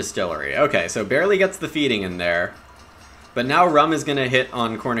Rum Distillery. Okay, so barely gets the feeding in there. But now Rum is going to hit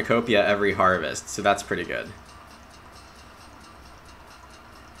on Cornucopia every harvest, so that's pretty good.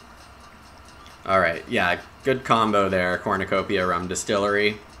 Alright, yeah, good combo there, Cornucopia, Rum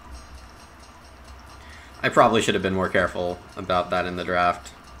Distillery. I probably should have been more careful about that in the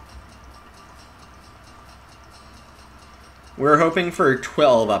draft. We're hoping for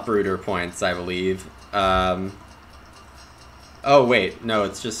 12 Uprooter points, I believe. Oh, wait, no,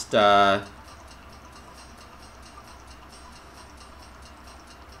 it's just,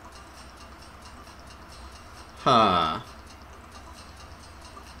 Huh.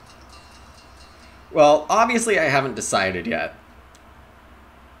 Well, obviously I haven't decided yet.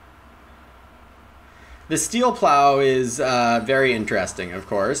 The steel plow is very interesting, of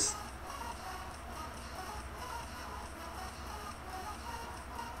course.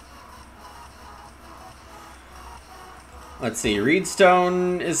 Let's see,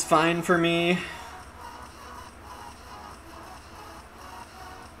 Reedstone is fine for me.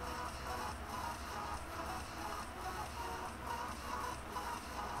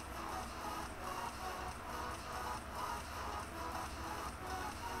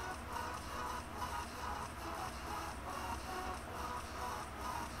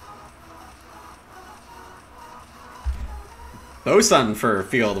 Bosun for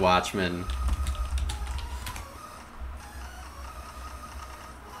Field Watchman.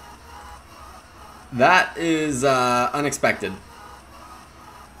 That is unexpected.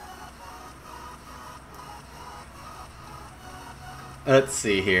 Let's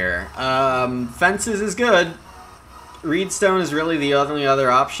see here. Fences is good. Reedstone is really the only other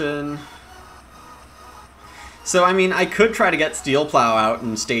option. So, I mean, I could try to get Steel Plow out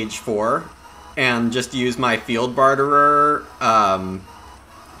in stage 4 and just use my Field Barterer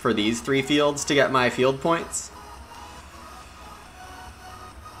for these 3 fields to get my field points.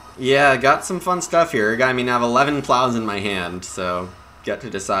 Yeah, got some fun stuff here. I mean, I have 11 plows in my hand, so get to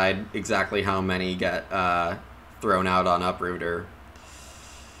decide exactly how many get thrown out on Uprooter.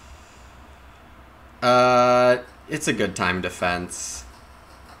 It's a good time to fence.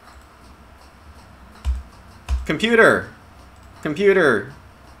 Computer! Computer!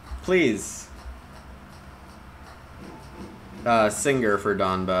 Please. Singer for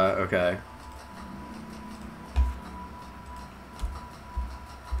Donba, okay.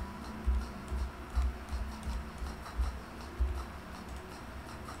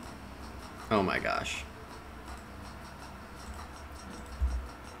 Oh my gosh.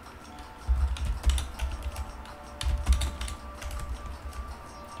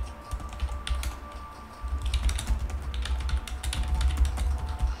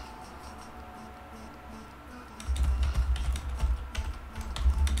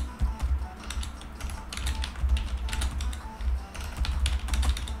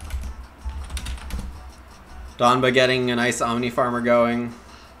 Donba getting a nice Omni Farmer going.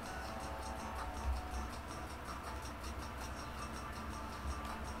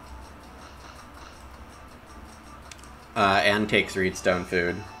 And takes Reedstone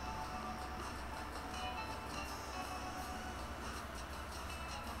food.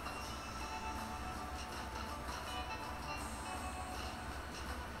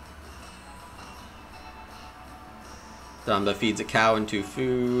 Donba feeds a cow into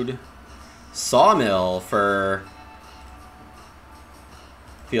food. Sawmill for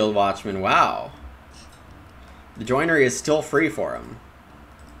Field Watchman. Wow. The joinery is still free for him.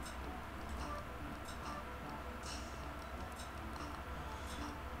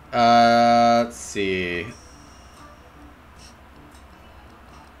 Let's see.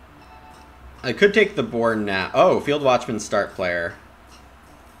 I could take the board now. Oh, Field Watchman start player.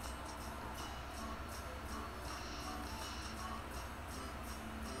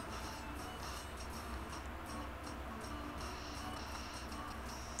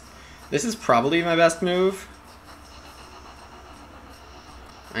 This is probably my best move.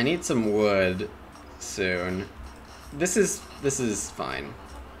 I need some wood soon. This is fine.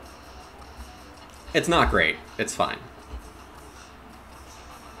 It's not great. It's fine.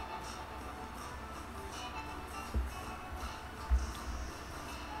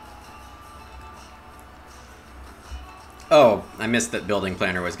 Oh, I missed that Building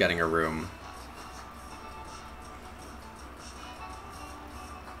Planner was getting a room.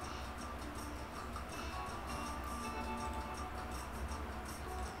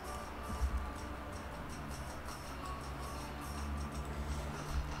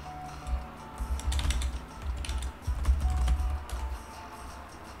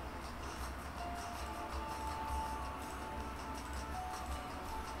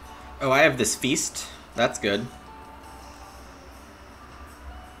 Oh, I have this feast. That's good.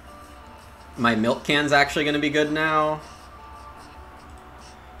 My milk can's actually going to be good now.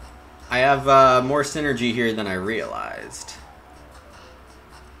 I have more synergy here than I realized.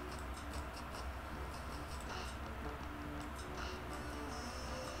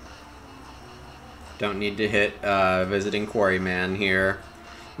 Don't need to hit Visiting Quarryman here.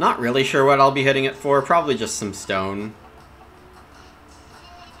 Not really sure what I'll be hitting it for. Probably just some stone.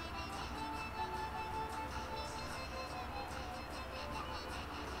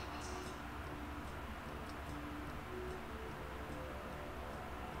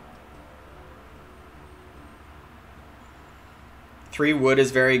 Three wood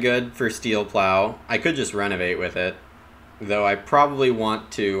is very good for Steel Plow. I could just renovate with it, though I probably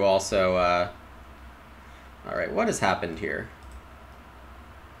want to also... Alright, what has happened here?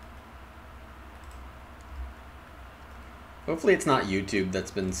 Hopefully it's not YouTube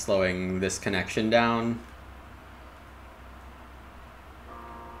that's been slowing this connection down.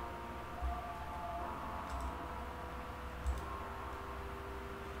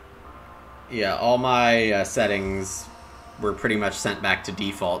 Yeah, all my settings were pretty much sent back to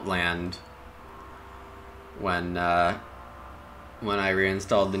default land when I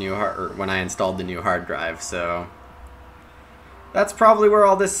reinstalled the new when I installed the new hard drive. So that's probably where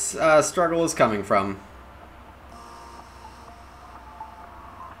all this struggle is coming from.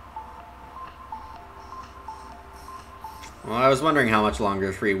 Well, I was wondering how much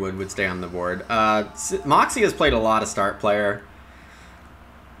longer 3 wood would stay on the board. Moxie has played a lot of start player.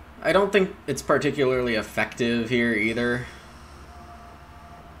 I don't think it's particularly effective here either.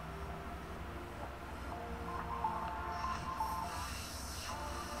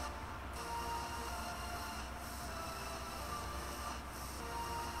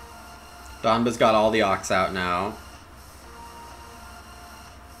 Donba's got all the ox out now.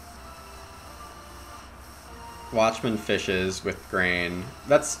 Watchman fishes with grain.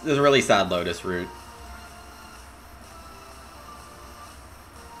 That's a really sad Lotus route.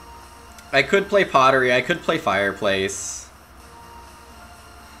 I could play pottery. I could play fireplace.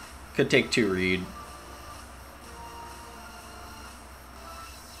 Could take 2 reed.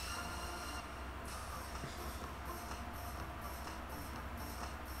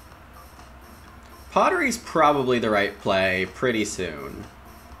 Pottery's probably the right play pretty soon.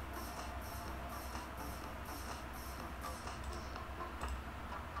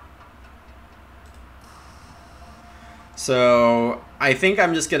 So I think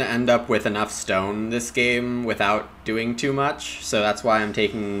I'm just going to end up with enough stone this game without doing too much. So that's why I'm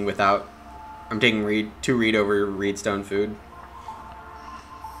taking reed 2 reed over reed stone food.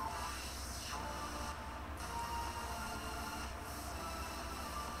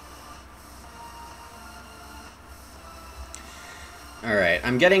 Alright,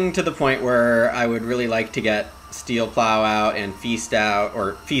 I'm getting to the point where I would really like to get steel plow out and feast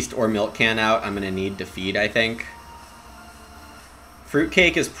or milk can out. I'm going to need to feed, I think.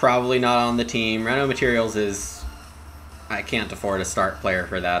 Fruitcake is probably not on the team. Reno Materials is... I can't afford a start player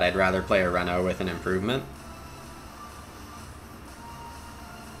for that. I'd rather play a Reno with an improvement.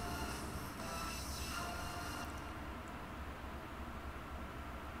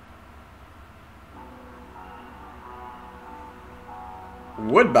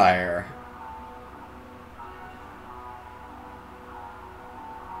 Wood buyer.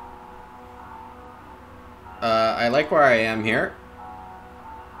 I like where I am here.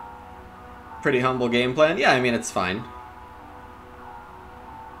 Pretty humble game plan. Yeah, I mean, it's fine.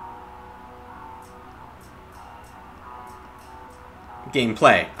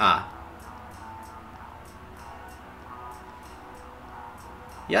 Gameplay.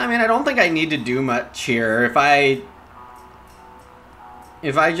 Yeah, I mean, I don't think I need to do much here. If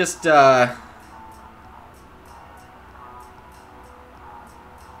I just, yeah,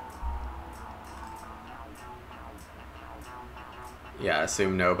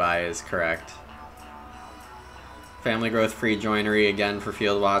 assume no buy is correct. Family growth free joinery again for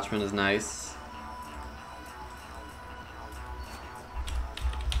Field Watchman is nice.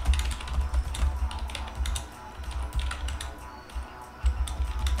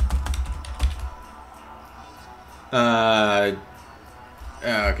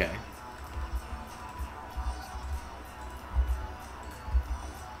 Okay.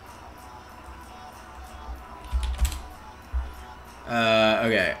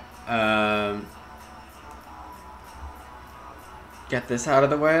 Okay. Get this out of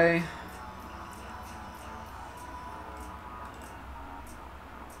the way.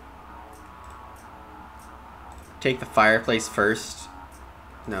 Take the fireplace first.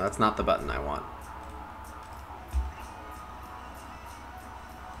 No, that's not the button I want.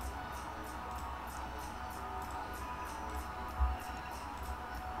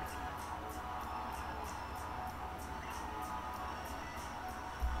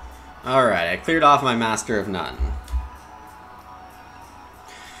 Alright, I cleared off my Master of None.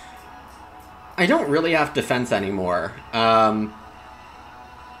 I don't really have defense anymore.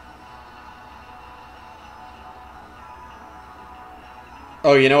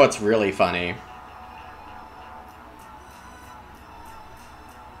 Oh, you know what's really funny?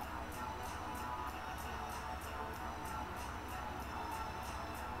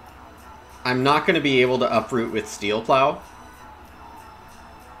 I'm not going to be able to uproot with Steel Plow.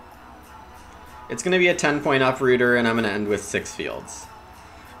 It's going to be a 10-point uprooter, and I'm going to end with 6 fields.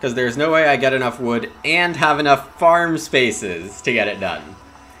 Because there's no way I get enough wood and have enough farm spaces to get it done.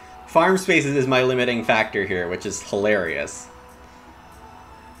 Farm spaces is my limiting factor here, which is hilarious.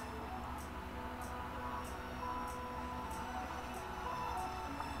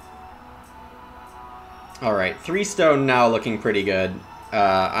 Alright, 3 stone now looking pretty good.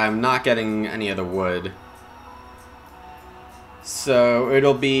 I'm not getting any of the wood. So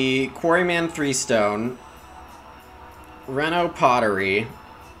it'll be Quarryman 3 stone, Reno pottery,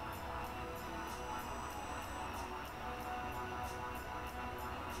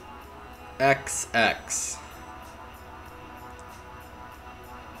 XX.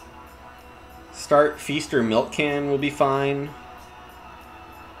 Start Feaster milk can will be fine.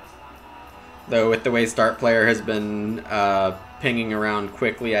 Though with the way Start Player has been pinging around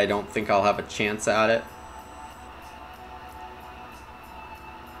quickly, I don't think I'll have a chance at it.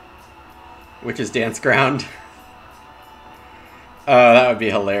 Which is Dance Ground. Oh, that would be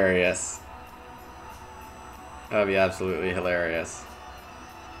hilarious. That would be absolutely hilarious.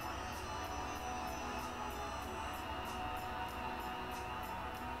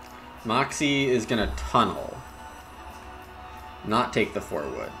 Moxie is going to tunnel. Not take the 4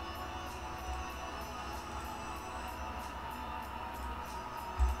 wood.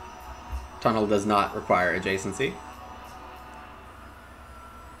 Tunnel does not require adjacency.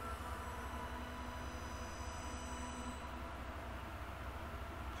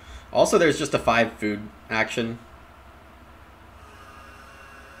 Also, there's just a 5 food action.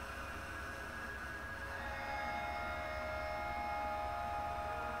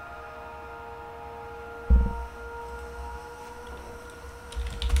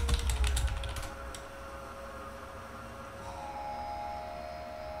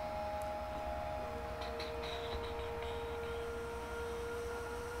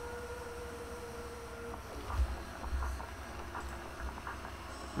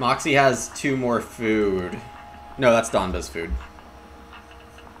 Moxie has 2 more food. No, that's Donba's food.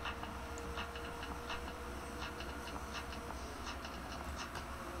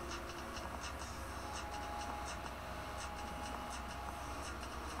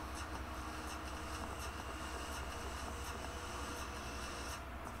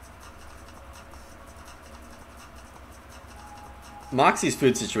 Moxie's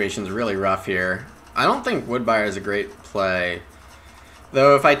food situation is really rough here. I don't think Woodbire is a great play.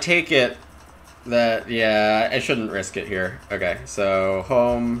 Though if I take it, yeah, I shouldn't risk it here. Okay, so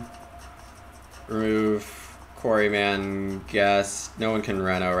home, remove, quarryman, guess. No one can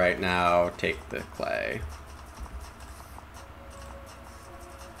reno right now. Take the clay.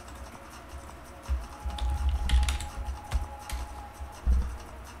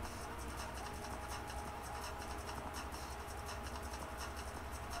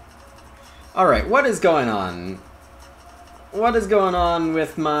 Alright, what is going on? What is going on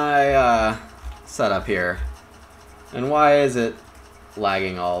with my setup here? And why is it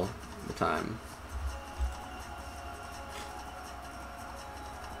lagging all the time?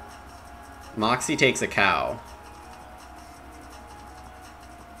 Moxie takes a cow.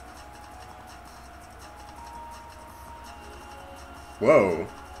 Whoa.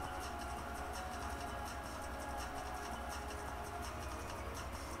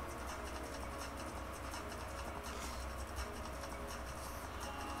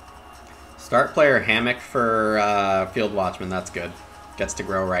 Start player Hammock for Field Watchman, that's good. Gets to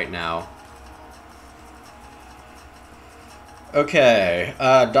grow right now. Okay,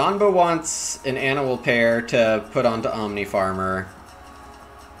 Donba wants an animal pair to put onto Omni Farmer.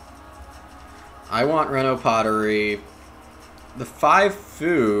 I want Reno Pottery. The 5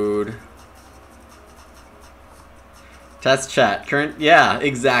 food... Test chat. Current... Yeah,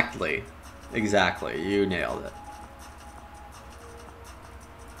 exactly. Exactly, you nailed it.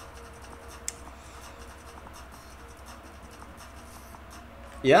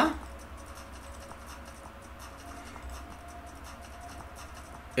 Yeah?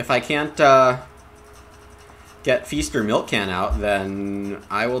 If I can't get Feaster Milk Can out, then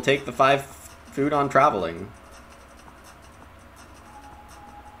I will take the 5 food on traveling.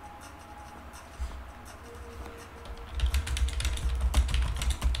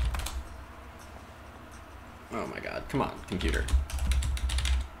 Oh my god, come on, computer.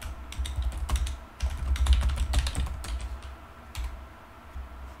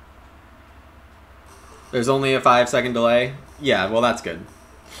 There's only a 5-second delay? Yeah, well that's good.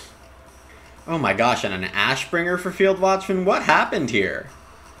 Oh my gosh, and an Ashbringer for Field Watchman? What happened here?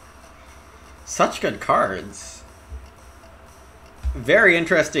 Such good cards. Very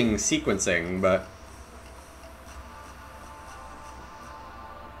interesting sequencing, but...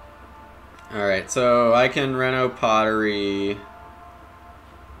 Alright, so I can Reno Pottery...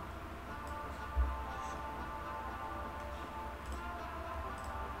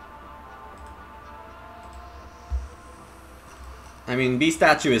 I mean, Bee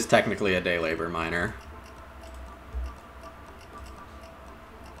Statue is technically a day labor miner.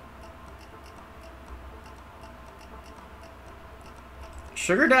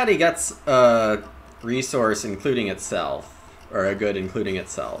 Sugar Daddy gets a resource including itself, or a good including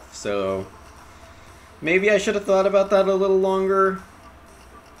itself, so maybe I should have thought about that a little longer.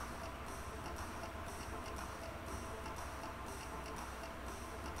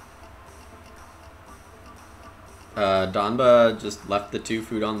 Donba just left the 2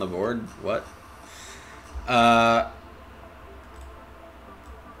 food on the board. What?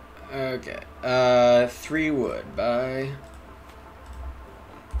 Okay. 3 wood. Bye.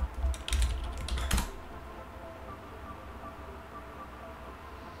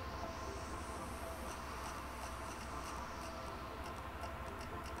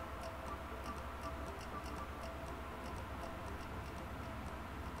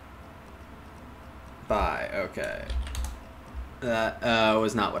 Bye. Okay. That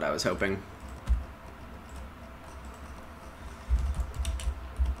was not what I was hoping.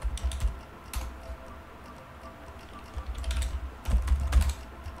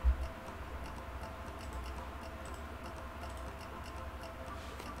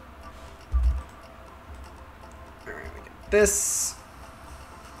 Alright, we get this.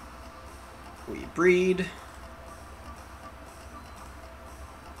 We breed.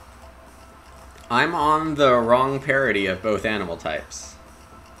 I'm on the wrong parity of both animal types.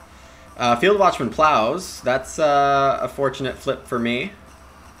 Field Watchman plows. That's a fortunate flip for me,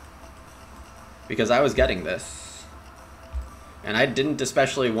 because I was getting this. And I didn't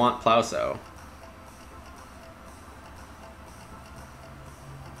especially want Plowsow.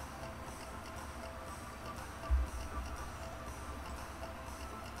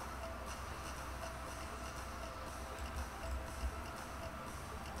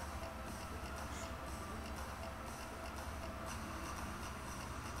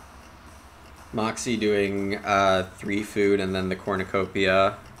 Moxie doing 3 food and then the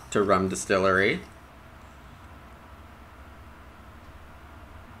cornucopia to rum distillery.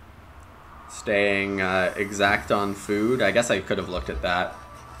 Staying exact on food. I guess I could have looked at that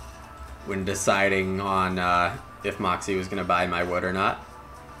when deciding on if Moxie was going to buy my wood or not.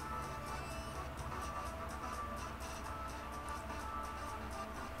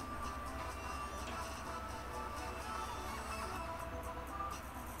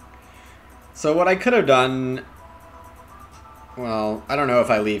 So what I could have done, well, I don't know if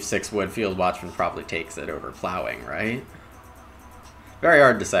I leave 6 wood, Field Watchman probably takes it over plowing, right? Very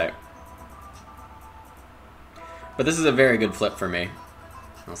hard to say. But this is a very good flip for me.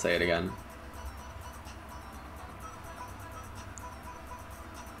 I'll say it again.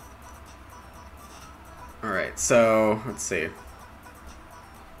 Alright, so, let's see.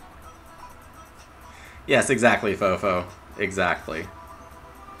 Yes, exactly, Fofo. Exactly.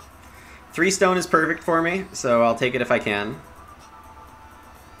 3 stone is perfect for me, so I'll take it if I can.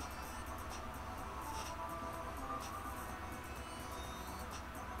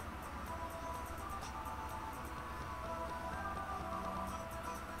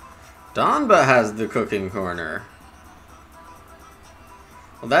 Donba has the cooking corner.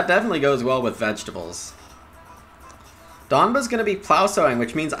 Well, that definitely goes well with vegetables. Donba's going to be plow sowing,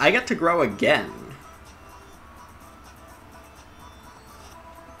 which means I get to grow again.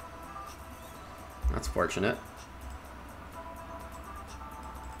 That's fortunate.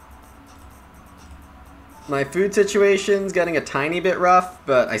 My food situation's getting a tiny bit rough,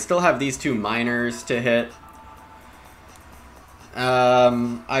 but I still have these 2 miners to hit.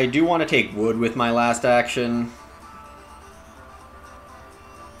 I do want to take wood with my last action.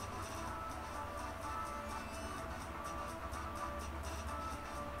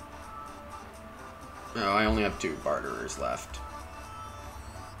 Oh, I only have 2 barterers left.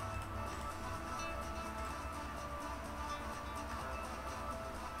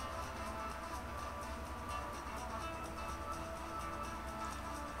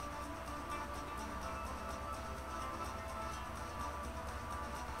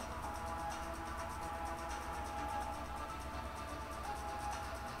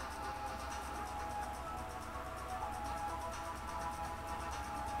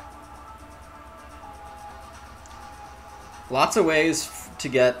 Lots of ways to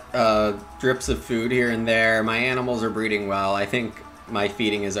get drips of food here and there. My animals are breeding well. I think my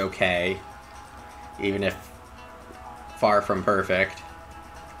feeding is okay, even if far from perfect.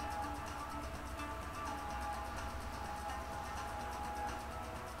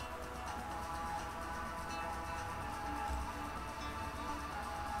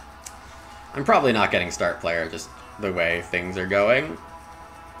 I'm probably not getting start player, just the way things are going.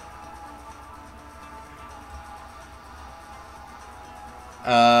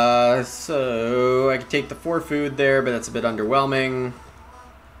 So I could take the 4 food there, but that's a bit underwhelming.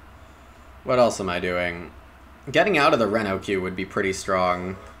 What else am I doing? Getting out of the Reno queue would be pretty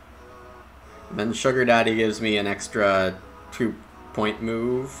strong. Then Sugar Daddy gives me an extra 2-point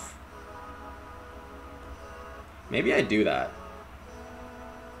move. Maybe I do that.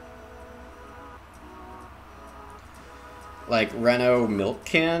 Like Reno milk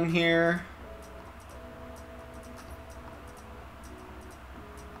can here.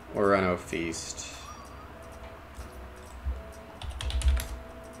 Or Reno feast.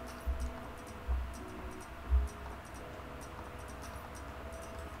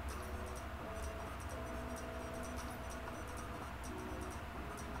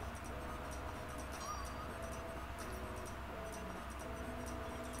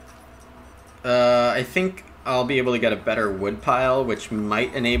 I think I'll be able to get a better wood pile, which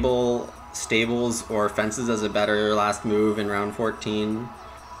might enable stables or fences as a better last move in round 14.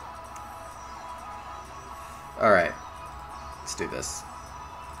 Alright, let's do this.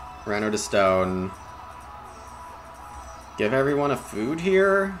 Reno to stone. Give everyone a food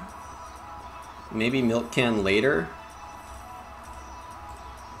here? Maybe milk can later?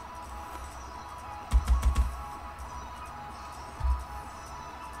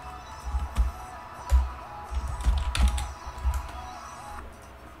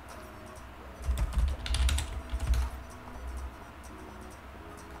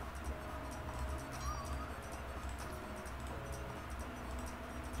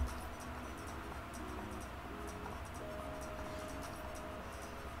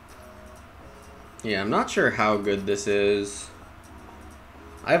 Yeah, I'm not sure how good this is.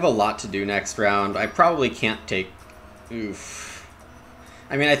 I have a lot to do next round. I probably can't take... Oof.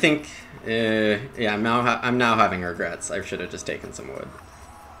 I mean, I think... yeah, I'm now having regrets. I should have just taken some wood.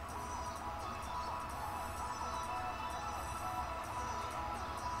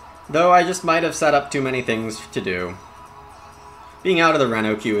 Though I just might have set up too many things to do. Being out of the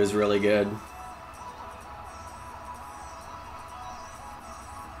Reno queue is really good.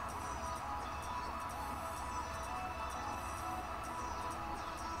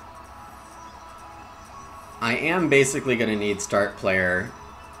 I am basically going to need start player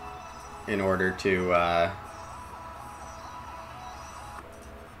in order to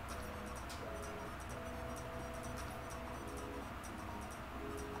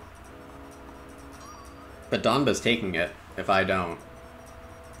but Donba's taking it if I don't.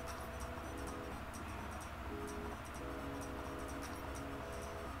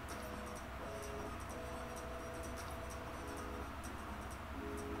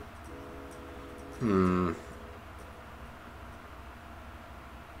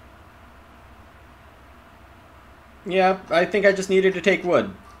 Yeah, I think I just needed to take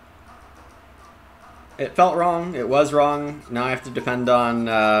wood. It felt wrong. It was wrong. Now I have to depend on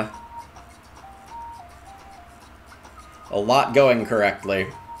a lot going correctly.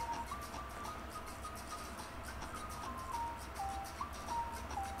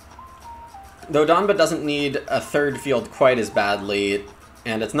 Though Donba doesn't need a third field quite as badly,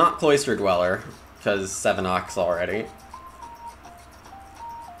 and it's not Cloister Dweller, because 7 Ox already.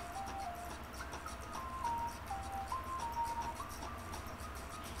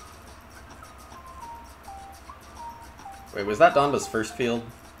 Wait, was that Donba's first field?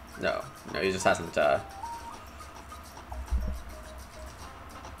 No, he just hasn't,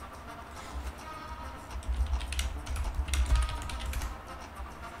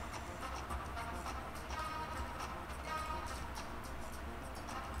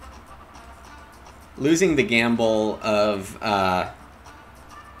 losing the gamble of,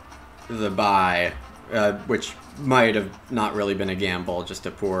 the buy, which might have not really been a gamble, just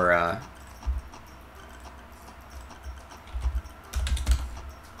a poor,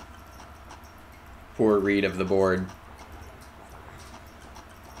 poor read of the board.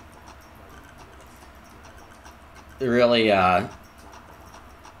 It really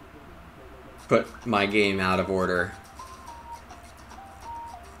put my game out of order.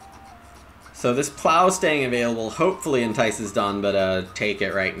 So this plow staying available hopefully entices Donba to take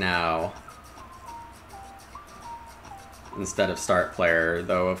it right now instead of start player,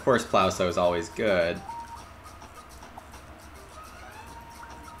 though of course Plowso is always good.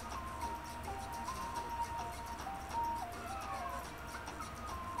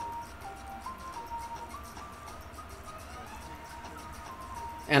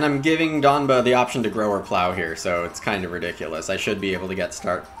 And I'm giving Donba the option to grow or plow here, so it's kind of ridiculous. I should be able to get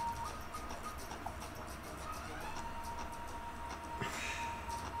start.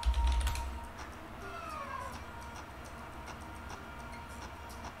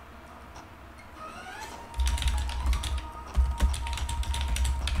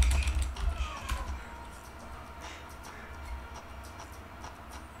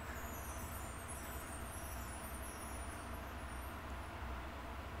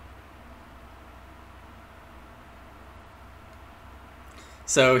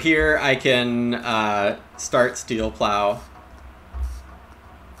 So here I can start Steel Plow,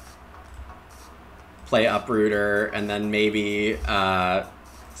 play Uprooter, and then maybe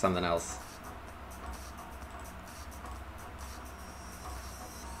something else.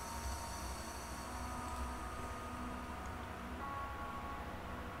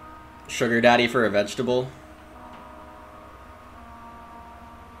 Sugar Daddy for a vegetable.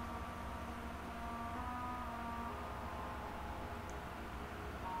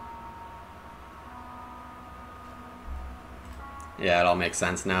 Yeah, it all makes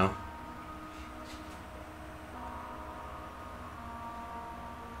sense now.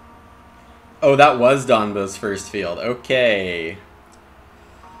 Oh, that was Donba's first field. Okay.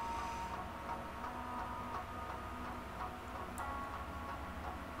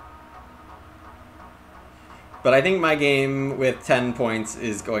 But I think my game with 10 points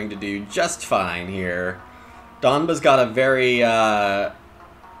is going to do just fine here. Donba's got a very,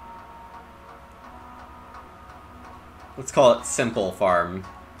 let's call it simple farm.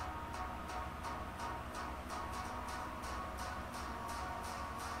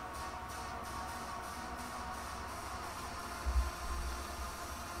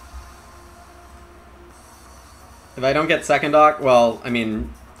 If I don't get second dock, well, I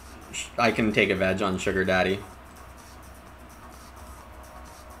mean, I can take a veg on Sugar Daddy.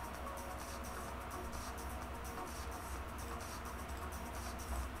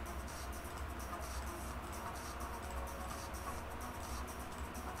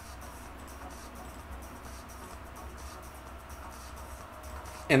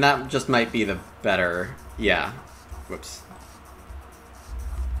 And that just might be the better, yeah. Whoops.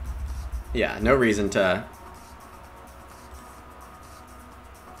 Yeah, no reason to...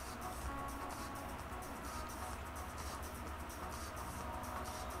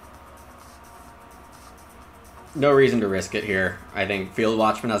 No reason to risk it here. I think Field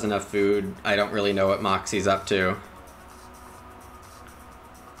Watchman has enough food. I don't really know what Moxie's up to.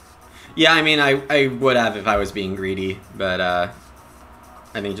 Yeah, I mean, I would have if I was being greedy, but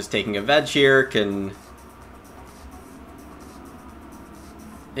I think just taking a veg here can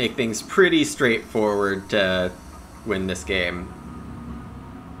make things pretty straightforward to win this game.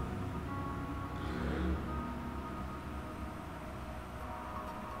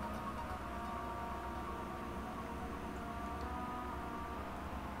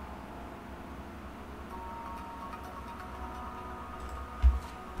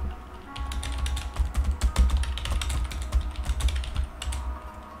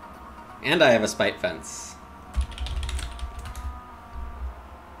 And I have a spite fence.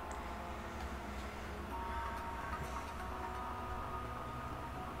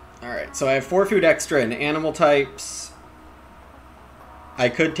 Alright, so I have 4 food extra in animal types. I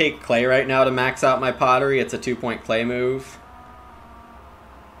could take clay right now to max out my pottery. It's a 2-point clay move.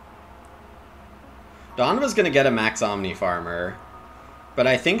 Donva's going to get a max Omni Farmer. But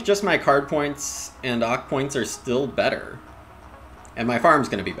I think just my card points and Ock points are still better. And my farm's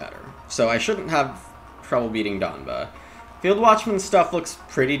going to be better. So I shouldn't have trouble beating Donba. Field Watchman stuff looks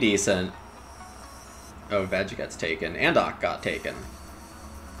pretty decent. Oh, Veg gets taken. And Ock got taken.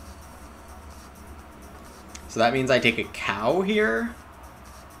 So that means I take a cow here?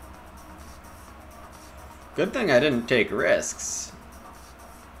 Good thing I didn't take risks.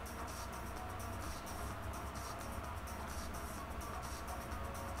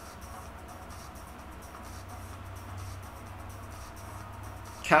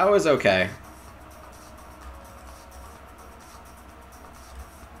 Cow is okay.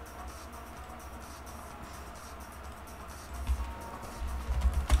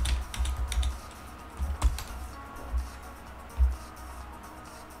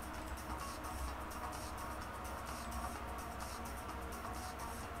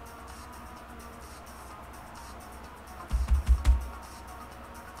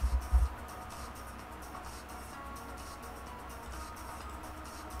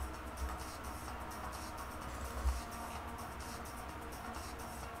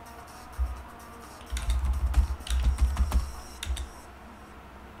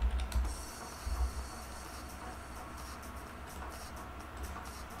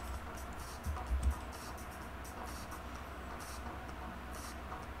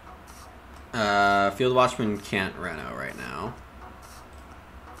 Field Watchman can't Reno right now.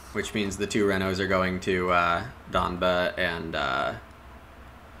 Which means the 2 Renos are going to Donba and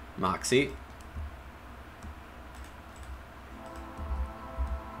Moxie.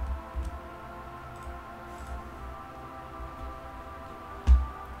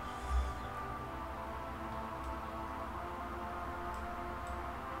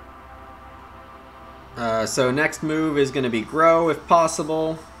 So next move is going to be Grow if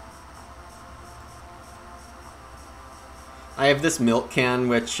possible. I have this milk can,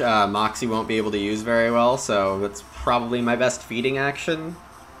 which Moxie won't be able to use very well, so that's probably my best feeding action.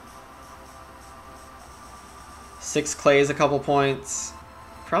 6 clays, a couple points.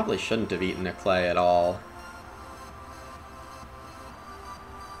 Probably shouldn't have eaten a clay at all.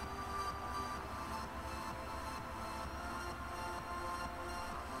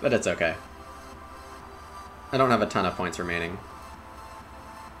 But it's okay. I don't have a ton of points remaining.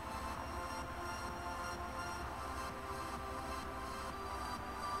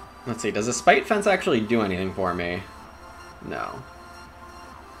 Let's see, does a spite fence actually do anything for me? No.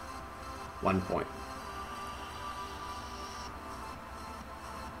 1 point.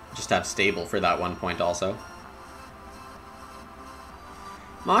 Just have stable for that 1 point also.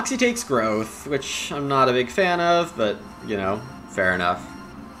 Moxie takes growth, which I'm not a big fan of, but, you know, fair enough.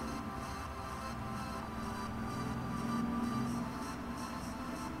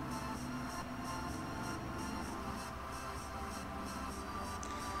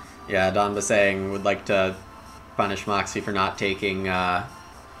 Yeah, Donba saying would like to punish Moxie for not taking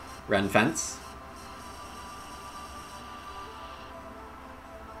Ren Fence.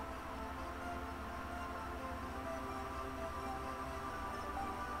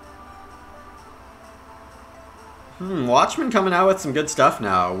 Watchman coming out with some good stuff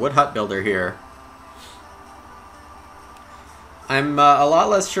now. Wood Hut Builder here. I'm a lot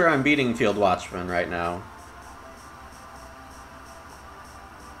less sure I'm beating Field Watchman right now.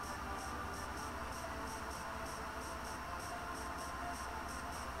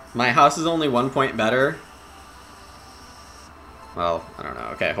 My house is only 1 point better. Well, I don't know.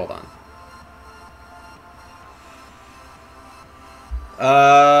 Okay, hold on.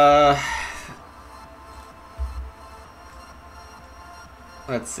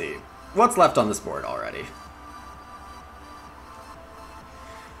 Let's see. What's left on this board already?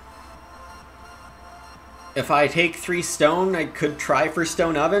 If I take 3 stone, I could try for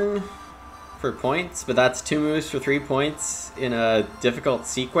Stone Oven for points, but that's 2 moves for 3 points in a difficult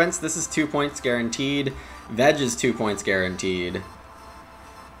sequence. This is 2 points guaranteed. Veg is 2 points guaranteed.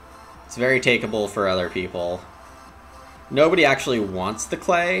 It's very takeable for other people. Nobody actually wants the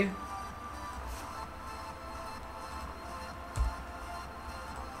clay.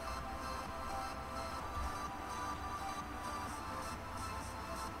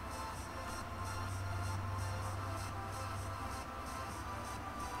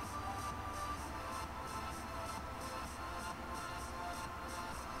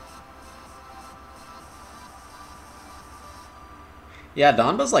 Yeah,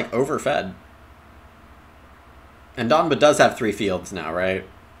 Donba's like overfed. And Donba does have 3 fields now, right?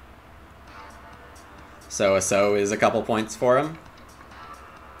 So a sow is a couple points for him.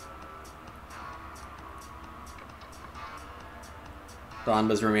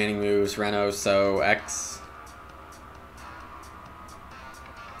 Donba's remaining moves, Reno, sow, X.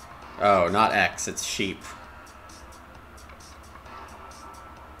 Oh, not X, it's sheep.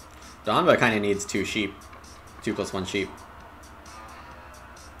 Donba kind of needs 2 sheep. 2 + 1 sheep.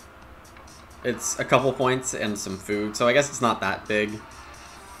 It's a couple points and some food, so I guess it's not that big.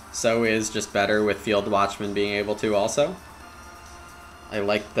 So is just better with Field Watchman being able to also. I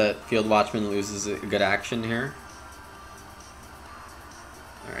like that Field Watchman loses a good action here.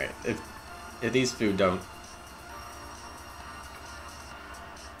 Alright, if these food don't...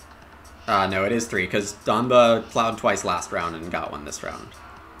 no, it is 3, because Donba plowed twice last round and got 1 this round.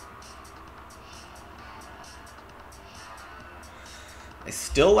 I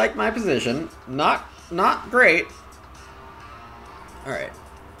still like my position. Not great. Alright.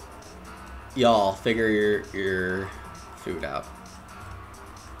 Y'all, figure your food out.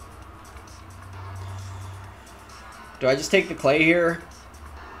 Do I just take the clay here?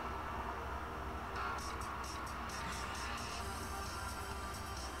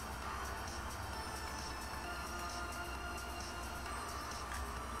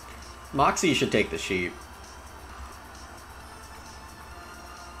 Moxie should take the sheep.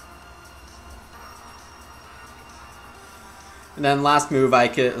 And then last move I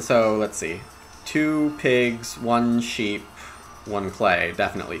could, so let's see. 2 pigs, 1 sheep, 1 clay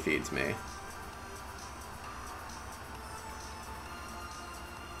definitely feeds me.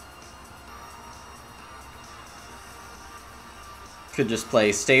 Could just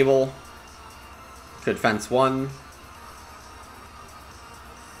play stable. Could fence 1.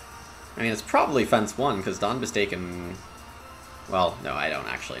 I mean, it's probably fence 1 because Donba's taken... Well, no, I don't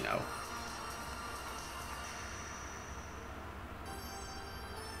actually know.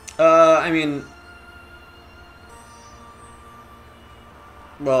 I mean...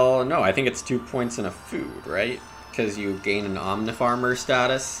 Well, no, I think it's 2 points and a food, right? Because you gain an Omnifarmer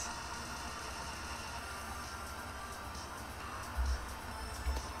status.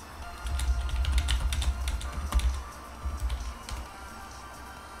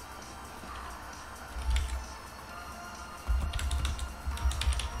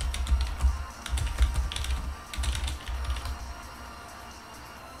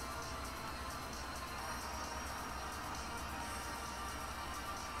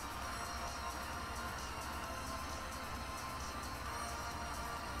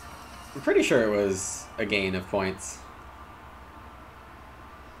 I'm pretty sure it was a gain of points.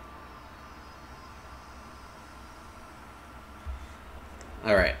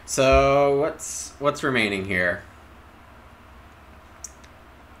 Alright, So what's remaining here?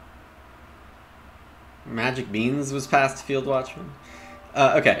 Magic Beans was past Field Watchman.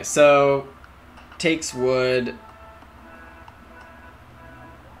 Okay, so takes wood.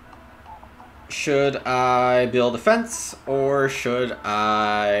 Should I build a fence or should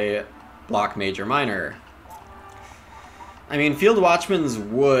I block Major Minor? I mean, Field Watchman's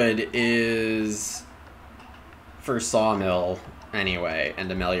wood is for Sawmill anyway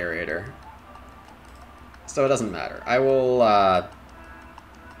and Ameliorator. So it doesn't matter. I will, wow,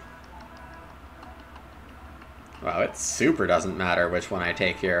 it super doesn't matter which one I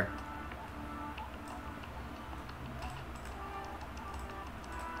take here.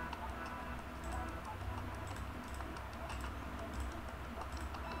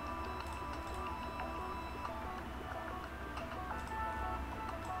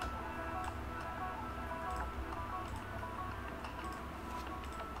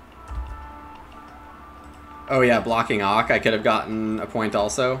 Oh yeah, blocking Ock, I could have gotten a point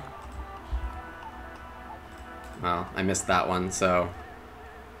also. Well, I missed that one, so...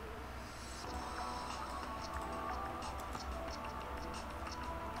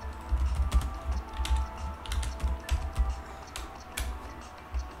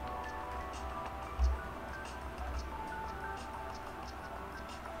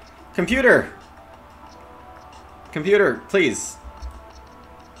 Computer! Computer, please.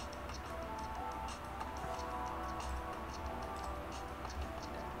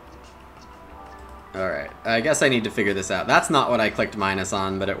 Alright, I guess I need to figure this out. That's not what I clicked minus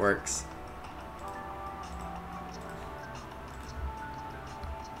on, but it works.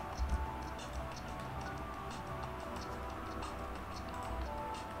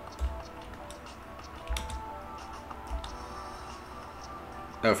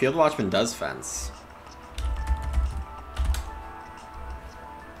 Oh, Field Watchman does fence.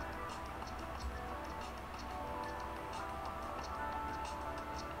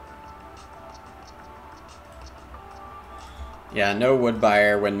 Yeah, no wood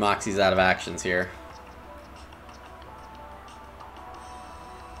buyer when Moxie's out of actions here.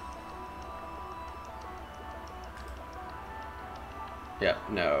 Yep,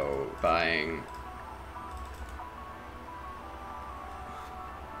 no buying.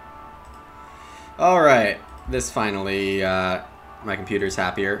 Alright, this finally, my computer's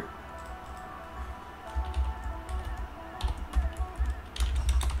happier.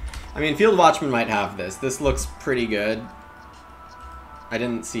 I mean, Field Watchman might have this. This looks pretty good. I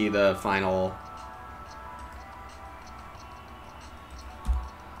didn't see the final...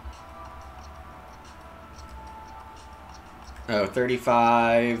 Oh,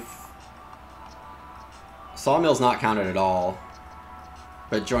 35... Sawmill's not counted at all.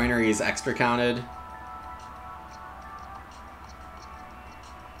 But joinery is extra counted.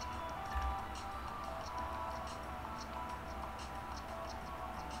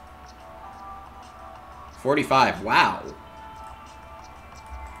 $45, wow.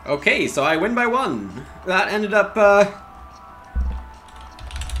 Okay, so I win by 1. That ended up,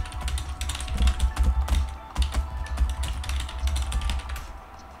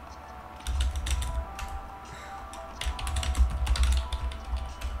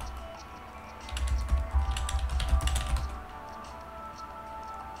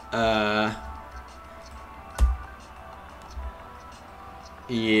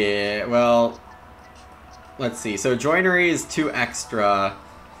 yeah, well, let's see. So joinery is 2 extra.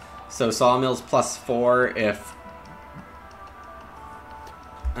 So Sawmill's +4 if,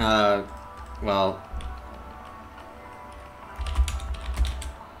 well...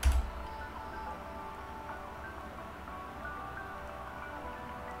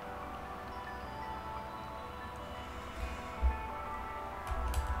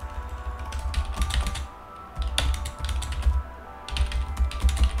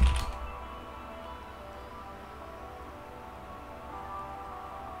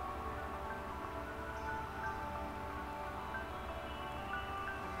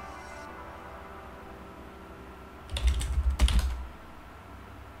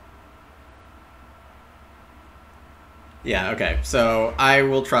 Yeah, okay. So I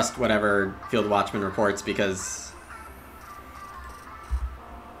will trust whatever Field Watchman reports because...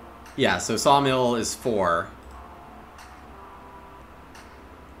 Yeah, so Sawmill is 4.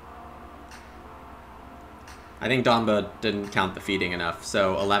 I think Donba didn't count the feeding enough,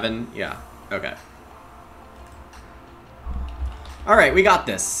 so 11? Yeah, okay. Alright, we got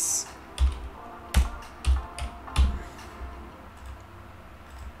this.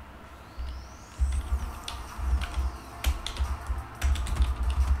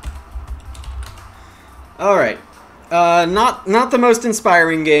 Alright, Not the most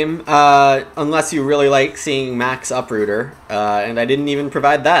inspiring game, unless you really like seeing Max Uprooter, and I didn't even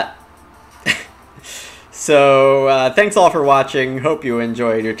provide that. So, thanks all for watching. Hope you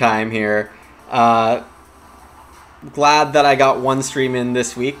enjoyed your time here. Glad that I got one stream in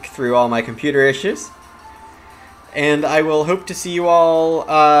this week through all my computer issues. And I will hope to see you all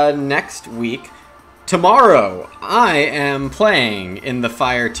next week. Tomorrow, I am playing in the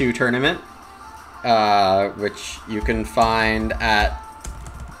Fire 2 tournament. Which you can find at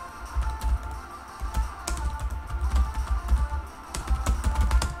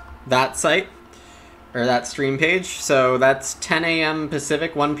that site, or that stream page. So that's 10 a.m.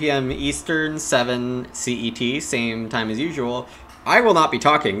 Pacific, 1 p.m. Eastern, 7 CET, same time as usual. I will not be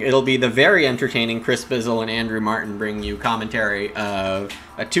talking. It'll be the very entertaining Chris Bizzle and Andrew Martin bringing you commentary of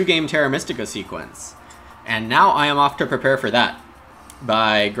a 2-game Terra Mystica sequence. And now I am off to prepare for that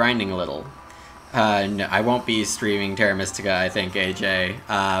by grinding a little. No, I won't be streaming Terra Mystica, I think, AJ.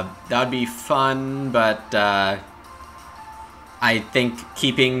 That would be fun, but I think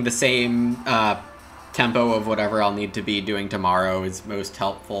keeping the same tempo of whatever I'll need to be doing tomorrow is most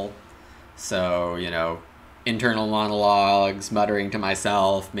helpful. So, you know, internal monologues, muttering to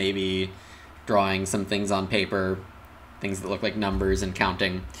myself, maybe drawing some things on paper, things that look like numbers and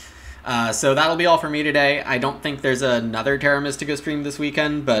counting. So that'll be all for me today. I don't think there's another Terra Mystica stream this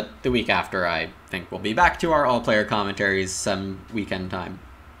weekend, but the week after I think we'll be back to our all-player commentaries some weekend time.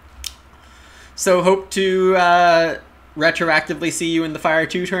 So hope to retroactively see you in the Fire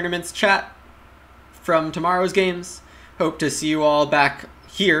 2 tournaments chat from tomorrow's games. Hope to see you all back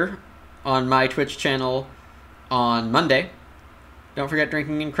here on my Twitch channel on Monday. Don't forget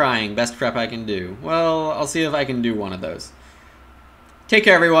drinking and crying, best prep I can do. Well, I'll see if I can do one of those. Take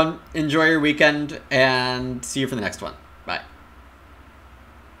care, everyone. Enjoy your weekend, and see you for the next one. Bye.